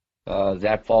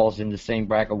 that falls in the same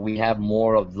bracket. We have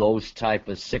more of those type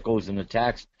of sickos and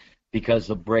attacks because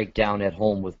of breakdown at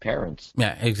home with parents.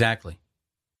 Yeah, exactly.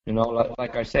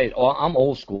 Like I said, I'm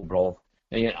old school, bro.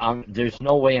 There's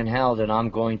no way in hell that I'm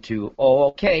going to,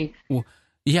 okay. Well,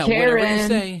 yeah, Karen, whatever you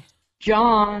say.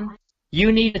 John,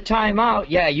 you need a timeout.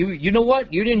 Yeah, you know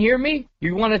what? You didn't hear me?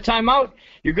 You want a timeout?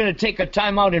 You're going to take a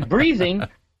timeout in breathing.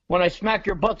 When I smack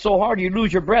your butt so hard you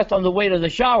lose your breath on the way to the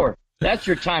shower. That's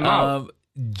your timeout.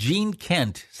 Gene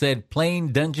Kent said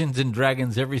playing Dungeons and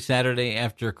Dragons every Saturday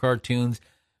after cartoons,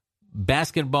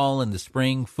 basketball in the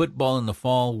spring, football in the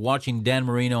fall, watching Dan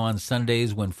Marino on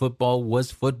Sundays when football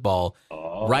was football,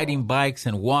 riding bikes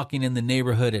and walking in the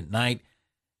neighborhood at night,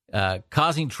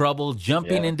 causing trouble,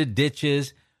 jumping into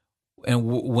ditches, and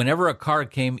whenever a car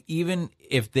came, even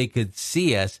if they could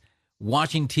see us,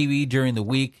 watching TV during the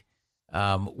week.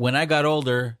 When I got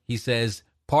older, he says,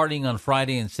 partying on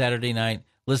Friday and Saturday night,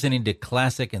 listening to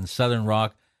classic and southern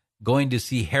rock, going to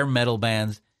see hair metal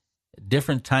bands.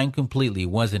 Different time completely,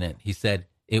 wasn't it? He said,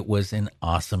 it was an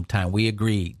awesome time. We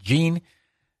agree. Gene,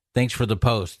 thanks for the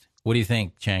post. What do you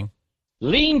think, Chang?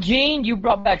 Lean Gene, you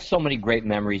brought back so many great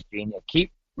memories, Gene.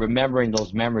 Keep remembering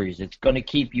those memories. It's going to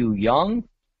keep you young.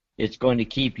 It's going to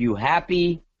keep you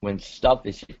happy when stuff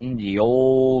is hitting the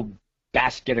old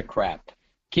basket of crap.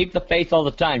 Keep the faith all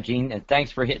the time, Gene, and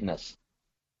thanks for hitting us.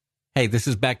 Hey, this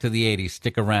is Back to the 80s.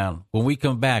 Stick around. When we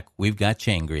come back, we've got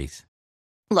Chang Grease.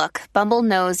 Look, Bumble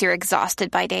knows you're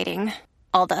exhausted by dating.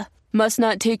 All the, must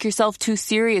not take yourself too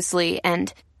seriously,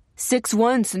 and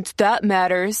 6'1" since that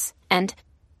matters. And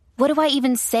what do I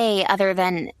even say other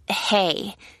than,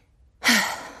 hey?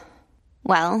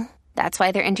 Well, that's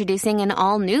why they're introducing an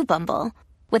all-new Bumble,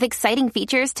 with exciting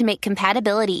features to make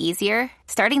compatibility easier,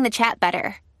 starting the chat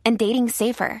better, and dating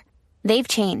safer. They've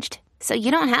changed, so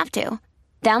you don't have to.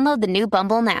 Download the new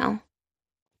Bumble now.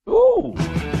 Ooh.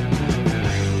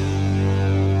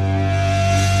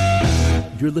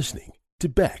 You're listening to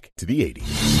Back to the 80s.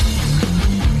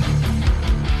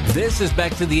 This is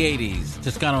Back to the 80s.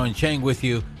 Toscano and Chang with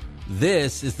you.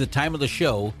 This is the time of the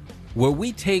show where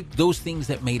we take those things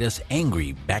that made us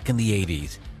angry back in the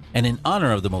 80s, and in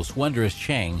honor of the most wondrous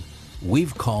Chang,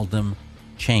 we've called them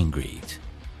Changries.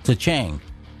 So Chang,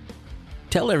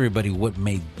 tell everybody what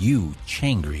made you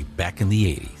Changry back in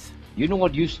the 80s. You know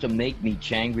what used to make me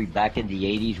changry back in the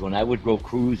 80s when I would go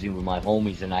cruising with my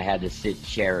homies and I had to sit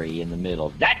cherry in the middle?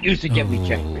 That used to get me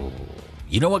changry.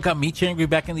 You know what got me changry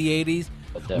back in the 80s?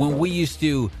 What's that, When bro? we used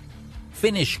to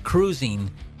finish cruising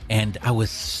and I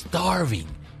was starving,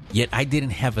 yet I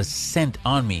didn't have a cent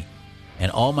on me.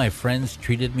 And all my friends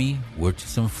treated me were to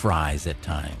some fries at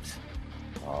times.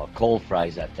 Cold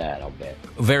fries at that, I'll bet.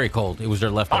 Very cold. It was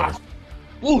their leftovers.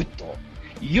 Puto.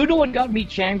 You know what got me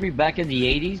changry back in the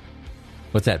 80s?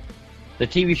 What's that? The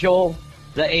TV show,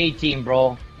 The A-Team,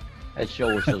 bro. That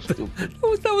show was so stupid.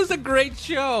 That was a great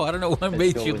show. I don't know what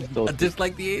made show you was so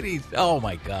dislike the 80s. Oh,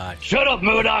 my God. Shut up,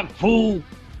 Murdoch, fool!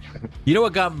 You know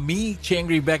what got me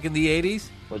changry back in the 80s?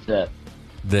 What's that?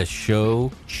 The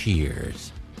show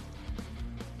Cheers.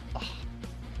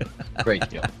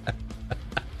 Great show.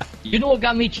 You know what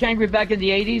got me changry back in the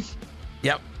 80s?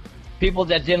 Yep. People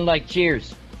that didn't like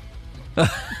Cheers.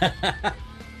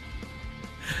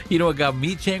 You know what got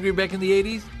me changry back in the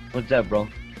 80s? What's that, bro?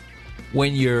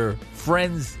 When your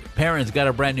friend's parents got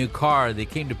a brand new car, they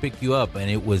came to pick you up, and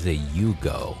it was a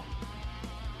Yugo.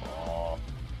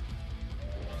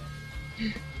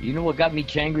 You know what got me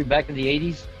changry back in the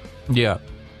 80s? Yeah.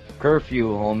 Curfew,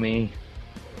 homie.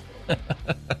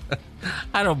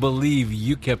 I don't believe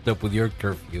you kept up with your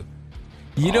curfew.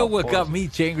 You know what got me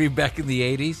changry back in the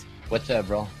 80s? What's that,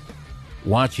 bro?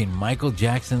 Watching Michael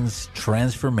Jackson's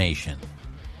transformation.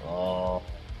 Oh.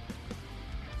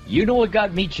 You know what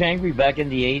got me changry back in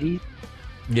the 80s?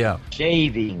 Yeah.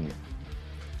 Shaving.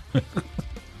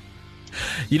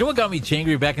 You know what got me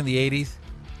changry back in the 80s?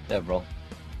 Yeah, bro.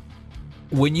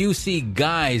 When you see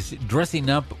guys dressing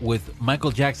up with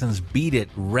Michael Jackson's Beat It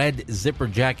red zipper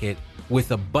jacket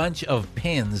with a bunch of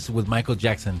pins with Michael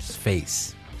Jackson's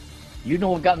face. You know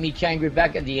what got me changry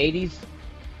back in the 80s?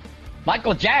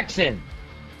 Michael Jackson.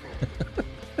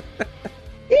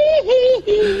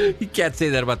 You can't say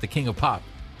that about the King of Pop.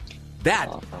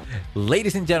 That,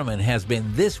 ladies and gentlemen, has been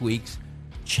this week's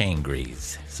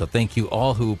Changries. So thank you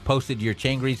all who posted your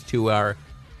Changries to our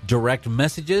direct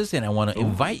messages. And I want to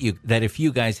invite you that if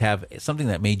you guys have something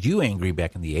that made you angry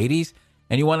back in the 80s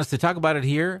and you want us to talk about it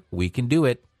here, we can do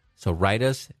it. So write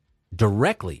us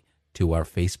directly to our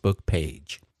Facebook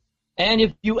page. And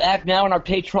if you act now on our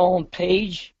Patreon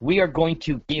page, we are going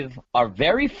to give our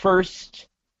very first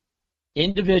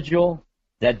individual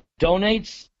that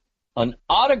donates an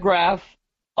autograph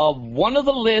of one of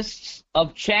the lists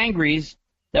of Changries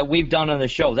that we've done on the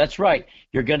show. That's right.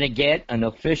 You're going to get an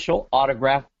official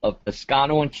autograph of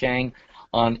Toscano and Chang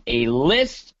on a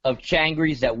list of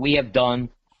Changries that we have done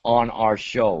on our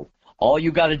show. All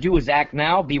you got to do is act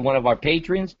now, be one of our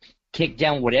patrons, kick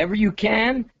down whatever you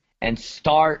can, and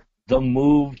start the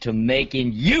move to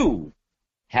making you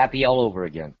happy all over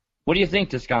again. What do you think,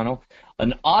 Toscano?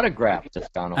 An autograph,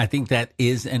 Toscano. I think that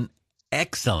is an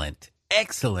excellent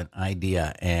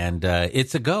idea, and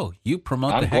it's a go. You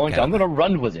promote the heck out of it. I'm going to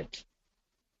run with it.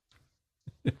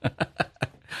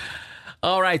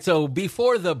 All right, so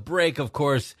before the break, of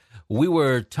course, we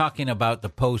were talking about the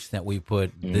post that we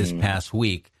put this past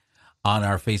week on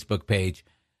our Facebook page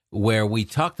where we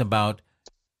talked about,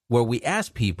 where we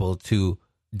asked people to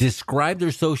describe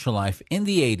their social life in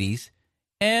the 80s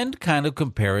and kind of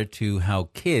compare it to how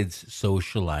kids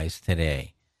socialize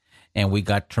today. And we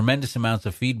got tremendous amounts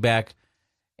of feedback.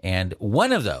 And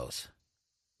one of those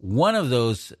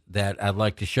that I'd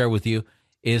like to share with you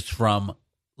is from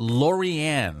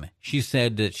Lorianne. She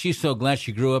said that she's so glad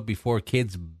she grew up before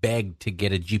kids begged to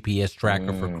get a GPS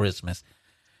tracker for Christmas.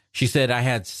 She said, I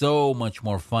had so much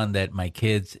more fun that my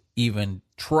kids even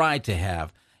tried to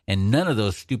have, and none of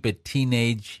those stupid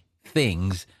teenage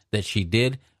things that she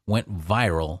did went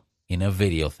viral in a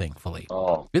video, thankfully.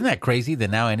 Oh. Isn't that crazy that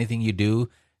now anything you do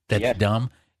that's dumb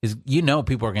is,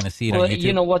 people are going to see it on YouTube?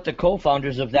 You know what? The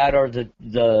co-founders of that are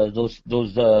those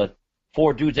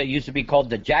four dudes that used to be called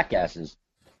the Jackasses.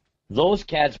 Those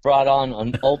cats brought on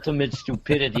an ultimate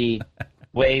stupidity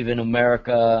wave in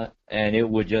America, and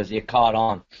it caught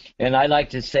on. And I like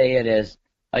to say it as,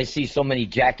 I see so many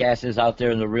jackasses out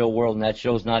there in the real world, and that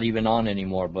show's not even on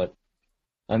anymore. But,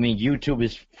 I mean, YouTube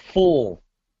is full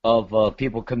of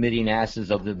people committing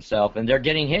asses of themselves, and they're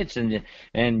getting hits, and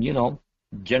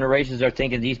generations are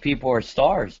thinking these people are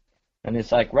stars. And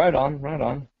it's like, right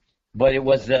on. But it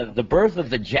was the birth of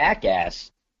the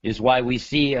jackass is why we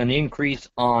see an increase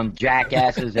on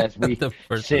jackasses as we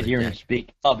sit here and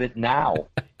speak of it now.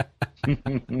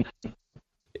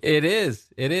 It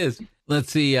is.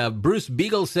 Let's see. Bruce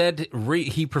Beagle said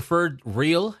he preferred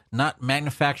real, not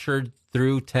manufactured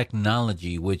through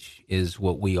technology, which is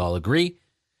what we all agree.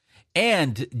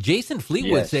 And Jason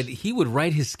Fleetwood said he would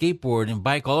ride his skateboard and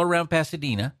bike all around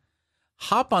Pasadena,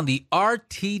 hop on the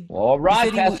RTD. All right,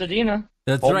 He said he- Pasadena.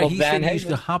 That's Home right. of He Van said he used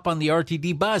to Halen. hop on the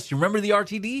RTD bus. You remember the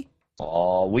RTD?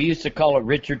 Oh, we used to call it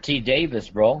Richard T. Davis,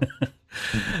 bro.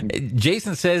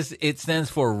 Jason says it stands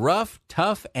for rough,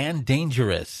 tough, and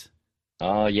dangerous.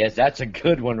 Oh, yes, that's a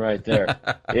good one right there.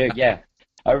 Yeah.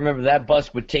 I remember that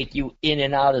bus would take you in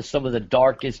and out of some of the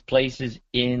darkest places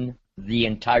in the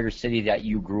entire city that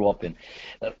you grew up in.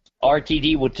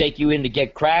 RTD would take you in to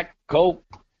get crack, coke,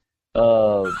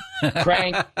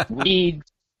 crank, weed,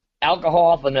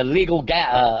 alcohol from an illegal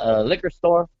liquor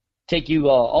store, take you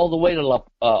all the way to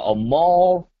a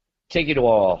mall, take you to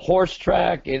a horse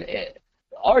track.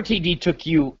 RTD took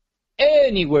you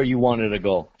anywhere you wanted to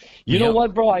go. You know Yep.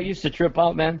 what, bro? I used to trip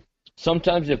out, man.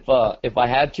 Sometimes if I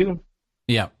had to,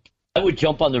 Yeah. I would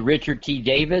jump on the Richard T.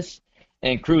 Davis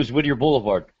and cruise Whittier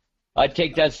Boulevard. I'd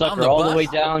take that sucker the all the bus? way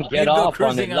down, You'd get go off on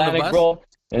cruising on the Atlantic, bus? bro,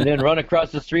 and then run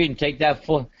across the street and take that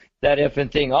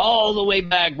effing thing all the way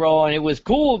back, bro. And it was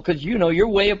cool because, you know, you're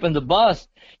way up in the bus.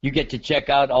 You get to check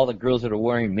out all the girls that are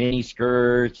wearing mini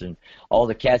skirts and all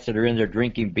the cats that are in there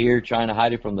drinking beer, trying to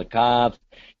hide it from the cops.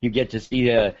 You get to see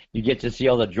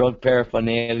all the drug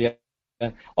paraphernalia.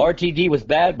 RTD was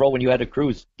bad, bro, when you had to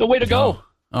cruise. The way to go.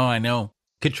 Oh, I know.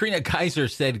 Katrina Kaiser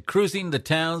said cruising the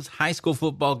towns, high school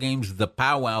football games, the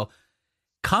powwow,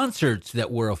 concerts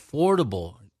that were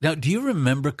affordable. Now, do you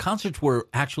remember concerts were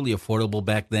actually affordable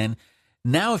back then?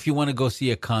 Now, if you want to go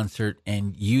see a concert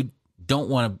and you don't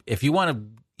want to, if you want to,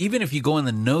 even if you go in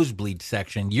the nosebleed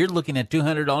section, you're looking at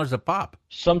 $200 a pop.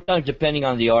 Sometimes, depending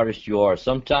on the artist you are,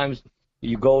 sometimes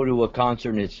you go to a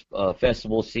concert and it's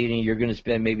festival seating, you're going to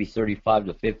spend maybe $35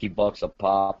 to $50 a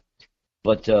pop.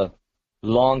 But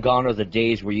long gone are the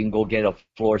days where you can go get a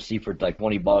floor seat for like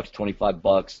 $20,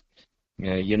 $25.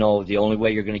 You know, the only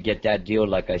way you're going to get that deal,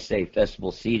 like I say,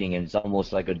 festival seating, and it's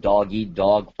almost like a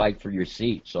dog-eat-dog fight for your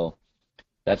seat. So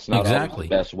that's not always Exactly.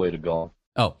 the best way to go.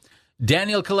 Oh,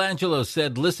 Daniel Colangelo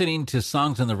said listening to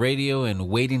songs on the radio and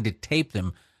waiting to tape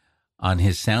them on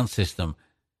his sound system,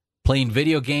 playing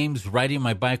video games, riding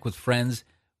my bike with friends,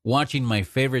 watching my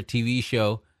favorite TV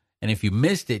show, and if you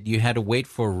missed it, you had to wait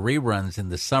for reruns in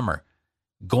the summer,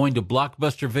 going to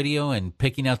Blockbuster Video and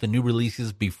picking out the new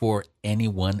releases before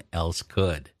anyone else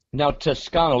could. Now,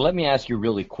 Toscano, let me ask you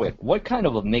really quick. What kind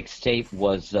of a mixtape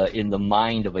was in the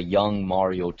mind of a young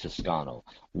Mario Toscano?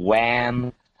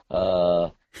 Wham?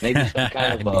 Maybe some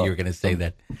kind of... I knew you were going to say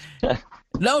that.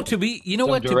 No, you know Some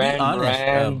what, Duran to be honest,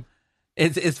 Duran.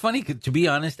 it's funny, to be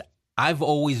honest, I've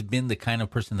always been the kind of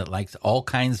person that likes all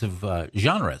kinds of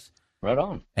genres. Right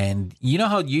on. And you know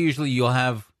how you'll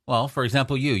have, well, for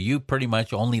example, you pretty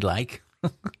much only like,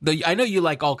 I know you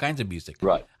like all kinds of music.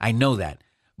 Right. I know that.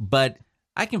 But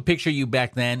I can picture you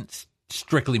back then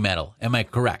strictly metal. Am I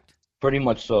correct? Pretty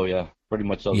much so, yeah. Pretty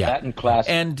much so. Yeah. That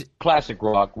and classic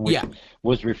rock, which Yeah.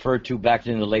 was referred to back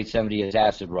in the late 70s as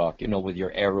acid rock, you know, with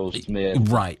your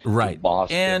Aerosmith. Right.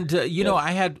 Boston. And, you know,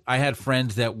 I had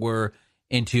friends that were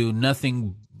into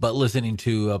nothing but listening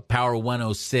to Power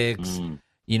 106,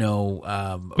 you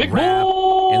know, Big rap.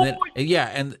 Boy!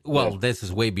 And then, this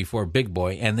is way before Big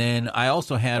Boy. And then I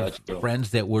also had That's true.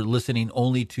 friends that were listening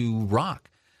only to rock.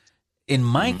 In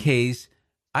my case,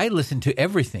 I listened to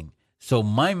everything. So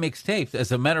my mixtapes,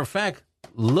 as a matter of fact,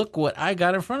 look what I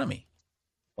got in front of me.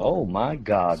 Oh, my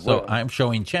God. So I'm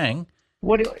showing Chang.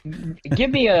 Give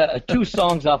me two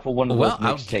songs off of one of Well,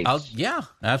 those mixtapes. yeah,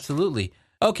 absolutely.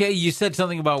 Okay, you said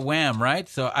something about Wham, right?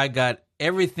 So I got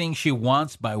Everything She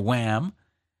Wants by Wham,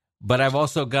 but I've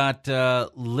also got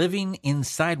Living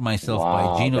Inside Myself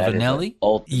Wow, by Gino that is an Vanelli.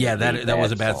 ultimately Yeah, that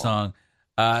was a bad bad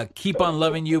song. Keep On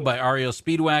Loving You by REO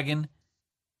Speedwagon.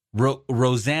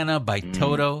 Rosanna by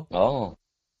Toto. Oh.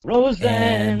 Rosanna.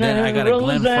 And then I got a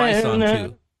Glenn Fry song Rosanna.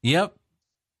 too. Yep.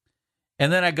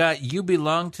 And then I got You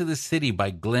Belong to the City by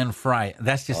Glenn Fry.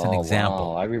 That's just an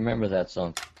example. Wow, I remember that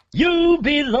song. You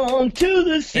belong to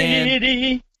the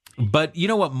city. But you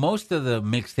know what? Most of the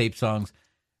mixtape songs,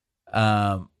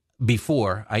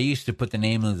 before, I used to put the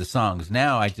name of the songs.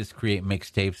 Now I just create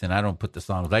mixtapes and I don't put the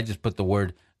songs. I just put the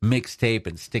word mixtape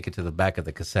and stick it to the back of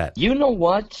the cassette. You know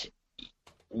what?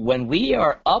 When we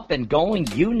are up and going,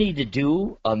 you need to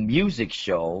do a music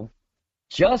show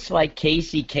just like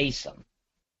Casey Kasem.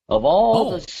 Of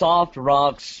all the soft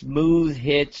rock, smooth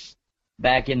hits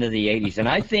back into the 80s. And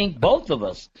I think both of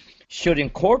us should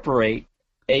incorporate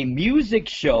a music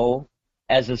show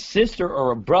as a sister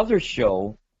or a brother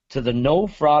show to the No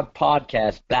Fraud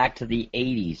podcast back to the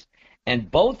 80s.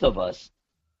 And both of us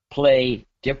play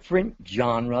different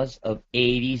genres of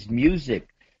 80s music.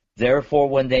 Therefore,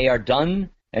 when they are done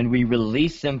and we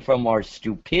release them from our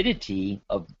stupidity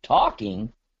of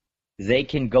talking, they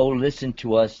can go listen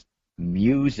to us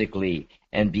musically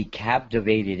and be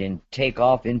captivated and take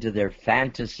off into their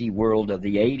fantasy world of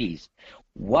the 80s.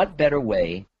 What better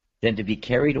way than to be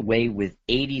carried away with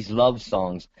 80s love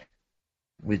songs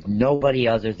with nobody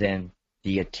other than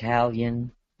the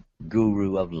Italian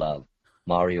guru of love,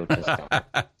 Mario Toscano.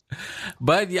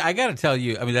 But yeah, I got to tell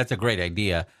you, I mean, that's a great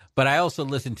idea. But I also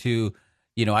listen to,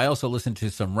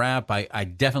 some rap. I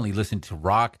definitely listen to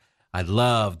rock. I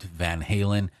loved Van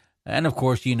Halen. And of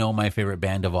course, my favorite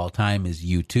band of all time is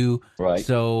U2. Right.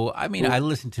 So, I mean, I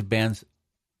listen to bands,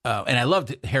 and I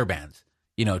loved hair bands.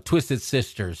 Twisted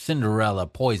Sister, Cinderella,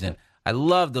 Poison. I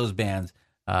love those bands.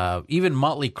 Even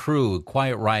Motley Crue,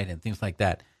 Quiet Riot, and things like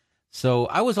that. So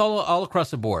I was all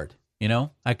across the board.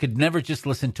 I could never just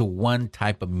listen to one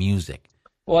type of music.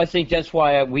 Well, I think that's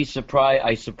why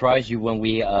I surprised you when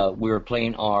we were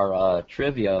playing our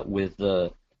trivia with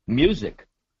music,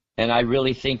 and I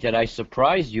really think that I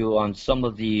surprised you on some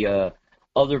of the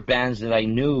other bands that I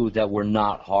knew that were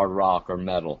not hard rock or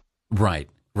metal. Right.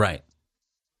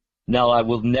 Now, I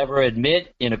will never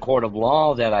admit in a court of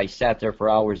law that I sat there for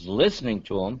hours listening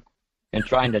to them and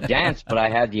trying to dance, but I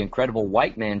had the incredible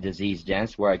white man disease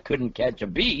dance where I couldn't catch a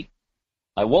beat.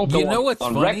 I won't go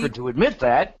on record to admit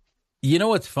that. You know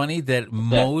what's funny? That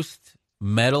most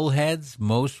metalheads,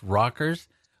 most rockers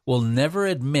will never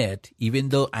admit, even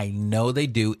though I know they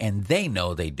do, and they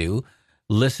know they do,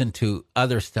 listen to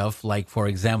other stuff like, for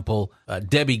example,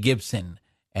 Debbie Gibson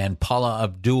and Paula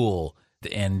Abdul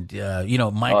and,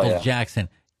 Michael Jackson.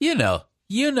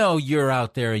 You're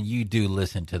out there and you do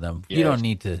listen to them. Yes. You don't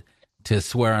need to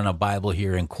swear on a Bible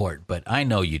here in court, but I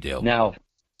know you do. Now,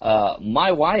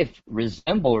 my wife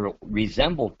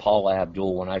resembled Paula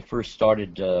Abdul when I first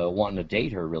started wanting to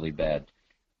date her really bad.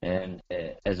 And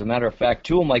as a matter of fact,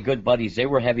 two of my good buddies, they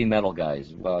were heavy metal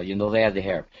guys. Well, they had the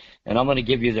hair. And I'm going to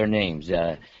give you their names,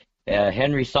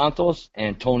 Henry Santos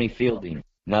and Tony Fielding.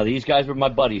 Now, these guys were my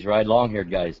buddies, right,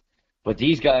 long-haired guys. But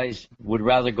these guys would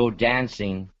rather go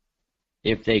dancing,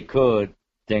 if they could,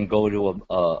 than go to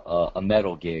a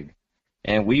metal gig.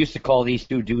 And we used to call these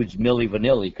two dudes Milli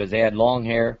Vanilli because they had long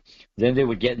hair. Then they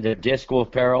would get into disco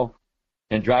apparel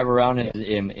and drive around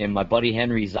in my buddy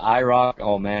Henry's IROC.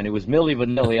 Oh, man, it was Milli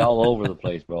Vanilli all over the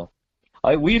place, bro.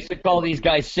 We used to call these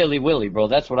guys Silly Willy, bro.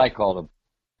 That's what I called them.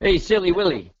 Hey, Silly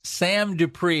Willy. Sam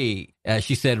Dupree,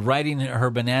 she said, riding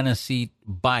her banana seat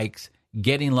bikes,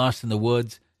 getting lost in the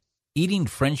woods, eating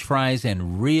French fries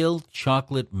and real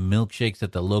chocolate milkshakes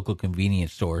at the local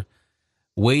convenience store,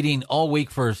 waiting all week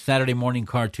for Saturday morning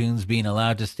cartoons, being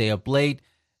allowed to stay up late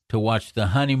to watch The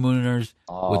Honeymooners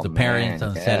with the parents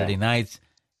on Saturday nights.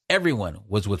 Everyone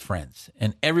was with friends,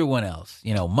 and everyone else,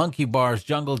 monkey bars,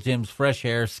 jungle gyms, fresh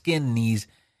air, skin knees,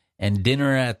 and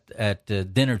dinner at the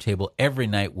dinner table every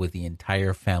night with the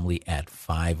entire family at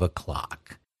 5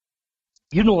 o'clock.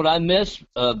 You know what I miss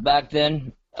back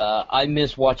then? I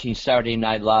miss watching Saturday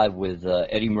Night Live with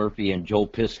Eddie Murphy and Joe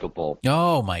Piscopo.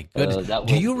 Oh, my goodness.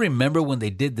 Do you remember when they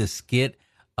did the skit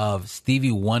of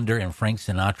Stevie Wonder and Frank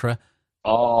Sinatra?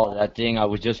 Oh, that thing. I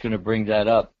was just going to bring that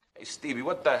up. Hey, Stevie,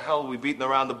 what the hell are we beating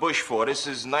around the bush for? This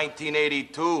is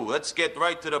 1982. Let's get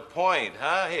right to the point,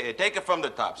 huh? Here, take it from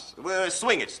the tops.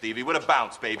 Swing it, Stevie, with a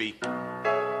bounce, baby.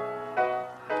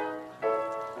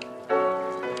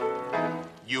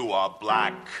 You are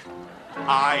black.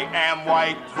 I am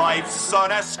white, life's an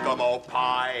Eskimo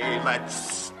pie.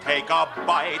 Let's take a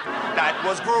bite. That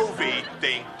was groovy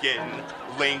thinking,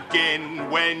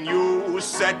 Lincoln, when you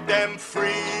set them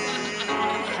free.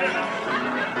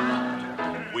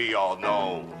 We all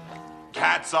know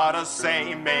cats are the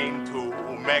same, Maine to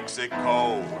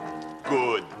Mexico.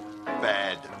 Good,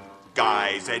 bad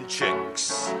guys and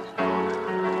chicks.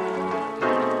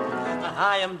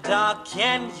 I am dark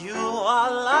and you are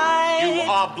light. You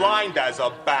are blind as a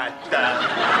bat and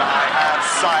I have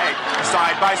sight.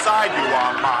 Side by side you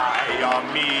are my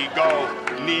amigo.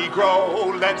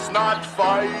 Negro, let's not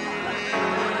fight.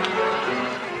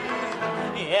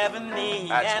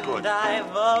 Ebony and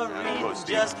ivory,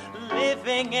 just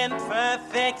living in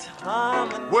perfect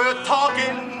harmony. We're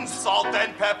talking salt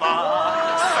and pepper,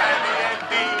 Sammy and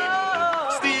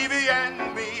Dean, Stevie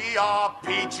and me are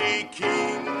peachy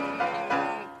keen.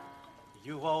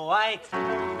 You are white,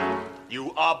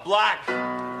 you are black,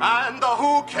 and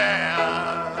who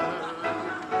cares?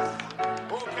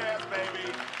 Who cares,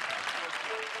 baby?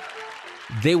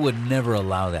 They would never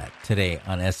allow that today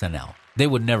on SNL. They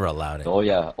would never allow it. Oh,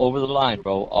 yeah. Over the line,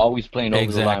 bro. Always playing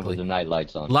over the line with the night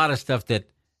lights on. A lot of stuff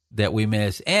that we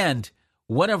miss. And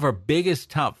one of our biggest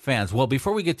top fans, well,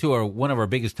 before we get to one of our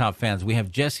biggest top fans, we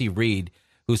have Jesse Reed,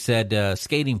 who said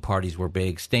skating parties were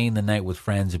big, staying the night with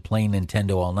friends and playing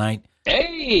Nintendo all night.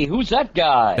 Hey! Hey, who's that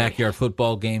guy? Backyard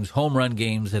football games, home run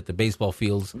games at the baseball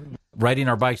fields, riding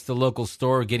our bikes to the local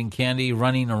store, getting candy,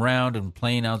 running around and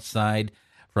playing outside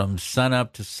from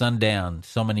sunup to sundown.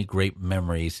 So many great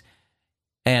memories.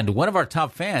 And one of our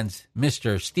top fans,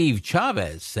 Mr. Steve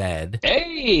Chavez, said,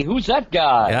 Hey, who's that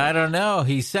guy? I don't know.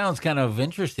 He sounds kind of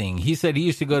interesting. He said he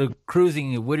used to go to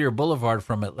cruising at Whittier Boulevard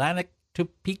from Atlantic to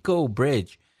Pico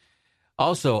Bridge.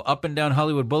 Also, up and down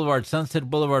Hollywood Boulevard, Sunset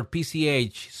Boulevard,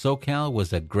 PCH, SoCal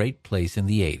was a great place in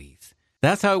the 80s.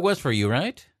 That's how it was for you,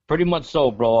 right? Pretty much so,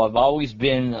 bro. I've always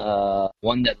been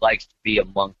one that likes to be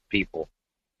amongst people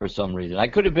for some reason. I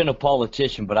could have been a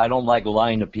politician, but I don't like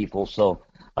lying to people, so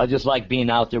I just like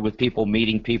being out there with people,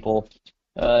 meeting people,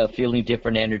 feeling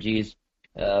different energies.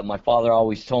 My father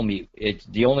always told me it's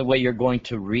the only way you're going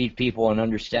to read people and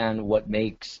understand what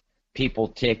makes people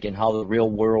tick and how the real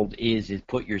world is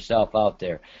put yourself out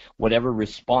there. Whatever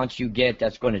response you get,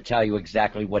 that's going to tell you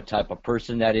exactly what type of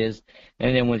person that is.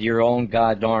 And then with your own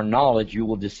goddamn knowledge, you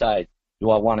will decide, do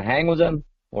I want to hang with them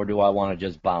or do I want to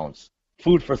just bounce?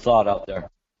 Food for thought out there.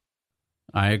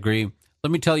 I agree.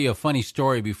 Let me tell you a funny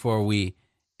story before we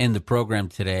end the program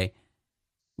today.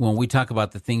 When we talk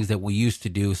about the things that we used to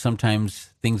do,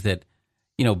 sometimes things that,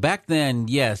 back then,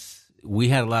 yes, we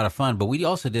had a lot of fun, but we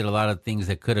also did a lot of things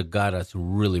that could have got us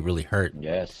really, really hurt.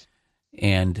 Yes.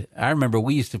 And I remember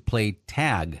we used to play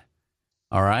tag,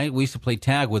 all right? We used to play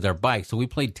tag with our bikes. So we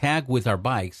played tag with our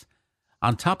bikes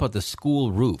on top of the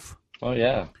school roof. Oh,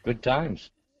 yeah. Good times.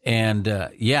 And,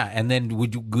 and then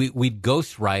we'd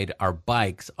ghost ride our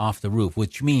bikes off the roof,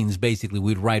 which means basically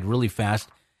we'd ride really fast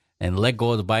and let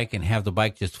go of the bike and have the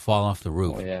bike just fall off the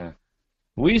roof. Oh, yeah.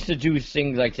 We used to do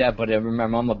things like that, but I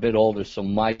remember I'm a bit older, so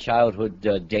my childhood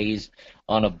days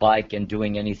on a bike and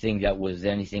doing anything that was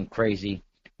anything crazy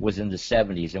was in the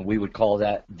 70s, and we would call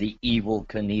that the Evel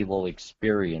Knievel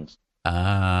experience.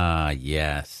 Ah,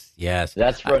 yes.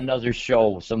 That's for another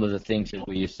show, some of the things that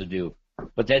we used to do.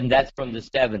 But then that's from the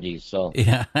 70s, so.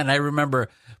 Yeah, and I remember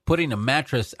putting a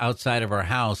mattress outside of our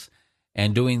house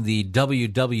and doing the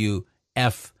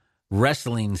WWF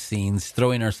wrestling scenes,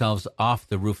 throwing ourselves off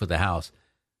the roof of the house.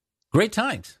 Great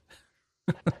times.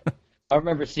 I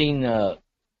remember seeing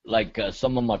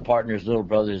some of my partner's little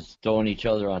brothers throwing each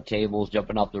other on tables,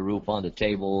 jumping off the roof onto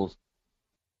tables.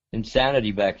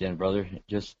 Insanity back then, brother.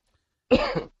 Just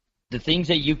the things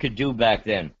that you could do back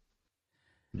then,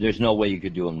 there's no way you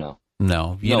could do them now.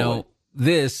 No,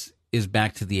 this is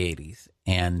back to the 80s.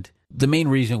 And the main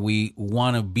reason we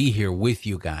want to be here with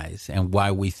you guys and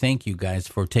why we thank you guys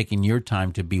for taking your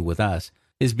time to be with us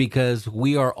is because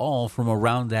we are all from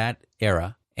around that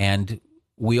era, and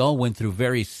we all went through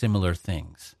very similar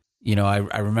things.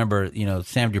 I remember,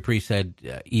 Sam Dupree said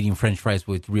eating French fries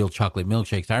with real chocolate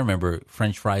milkshakes. I remember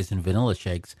French fries and vanilla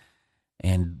shakes,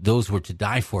 and those were to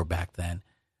die for back then.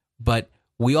 But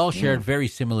we all shared very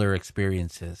similar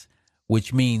experiences,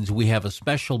 which means we have a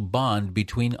special bond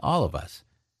between all of us.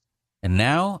 And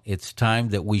now it's time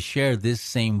that we share this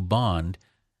same bond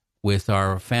with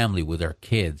our family, with our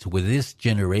kids, with this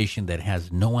generation that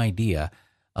has no idea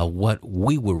of what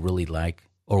we were really like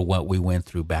or what we went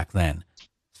through back then.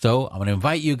 So I'm going to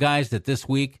invite you guys that this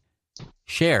week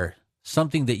share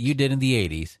something that you did in the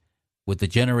 80s with the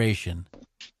generation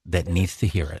that needs to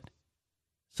hear it.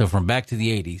 So from Back to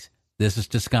the 80s, this is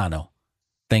Toscano.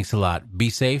 Thanks a lot.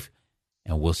 Be safe,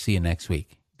 and we'll see you next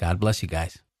week. God bless you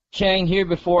guys. Chang here.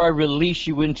 Before I release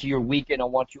you into your weekend, I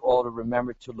want you all to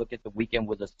remember to look at the weekend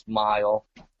with a smile.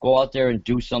 Go out there and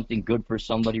do something good for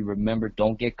somebody. Remember,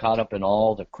 don't get caught up in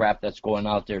all the crap that's going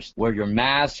out there. Wear your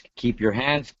mask. Keep your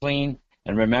hands clean.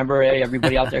 And remember, hey,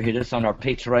 everybody out there, hit us on our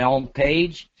Patreon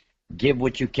page. Give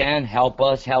what you can. Help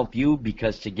us help you,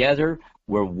 because together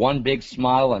we're one big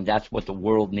smile, and that's what the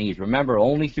world needs. Remember,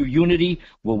 only through unity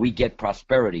will we get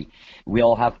prosperity. We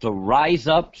all have to rise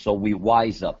up, so we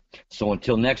wise up. So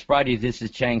until next Friday, this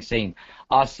is Chang saying,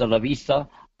 hasta la vista,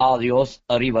 adios,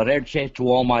 arrivederci to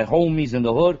all my homies in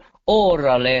the hood.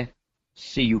 Orale.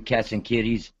 See you cats and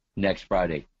kitties next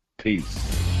Friday. Peace.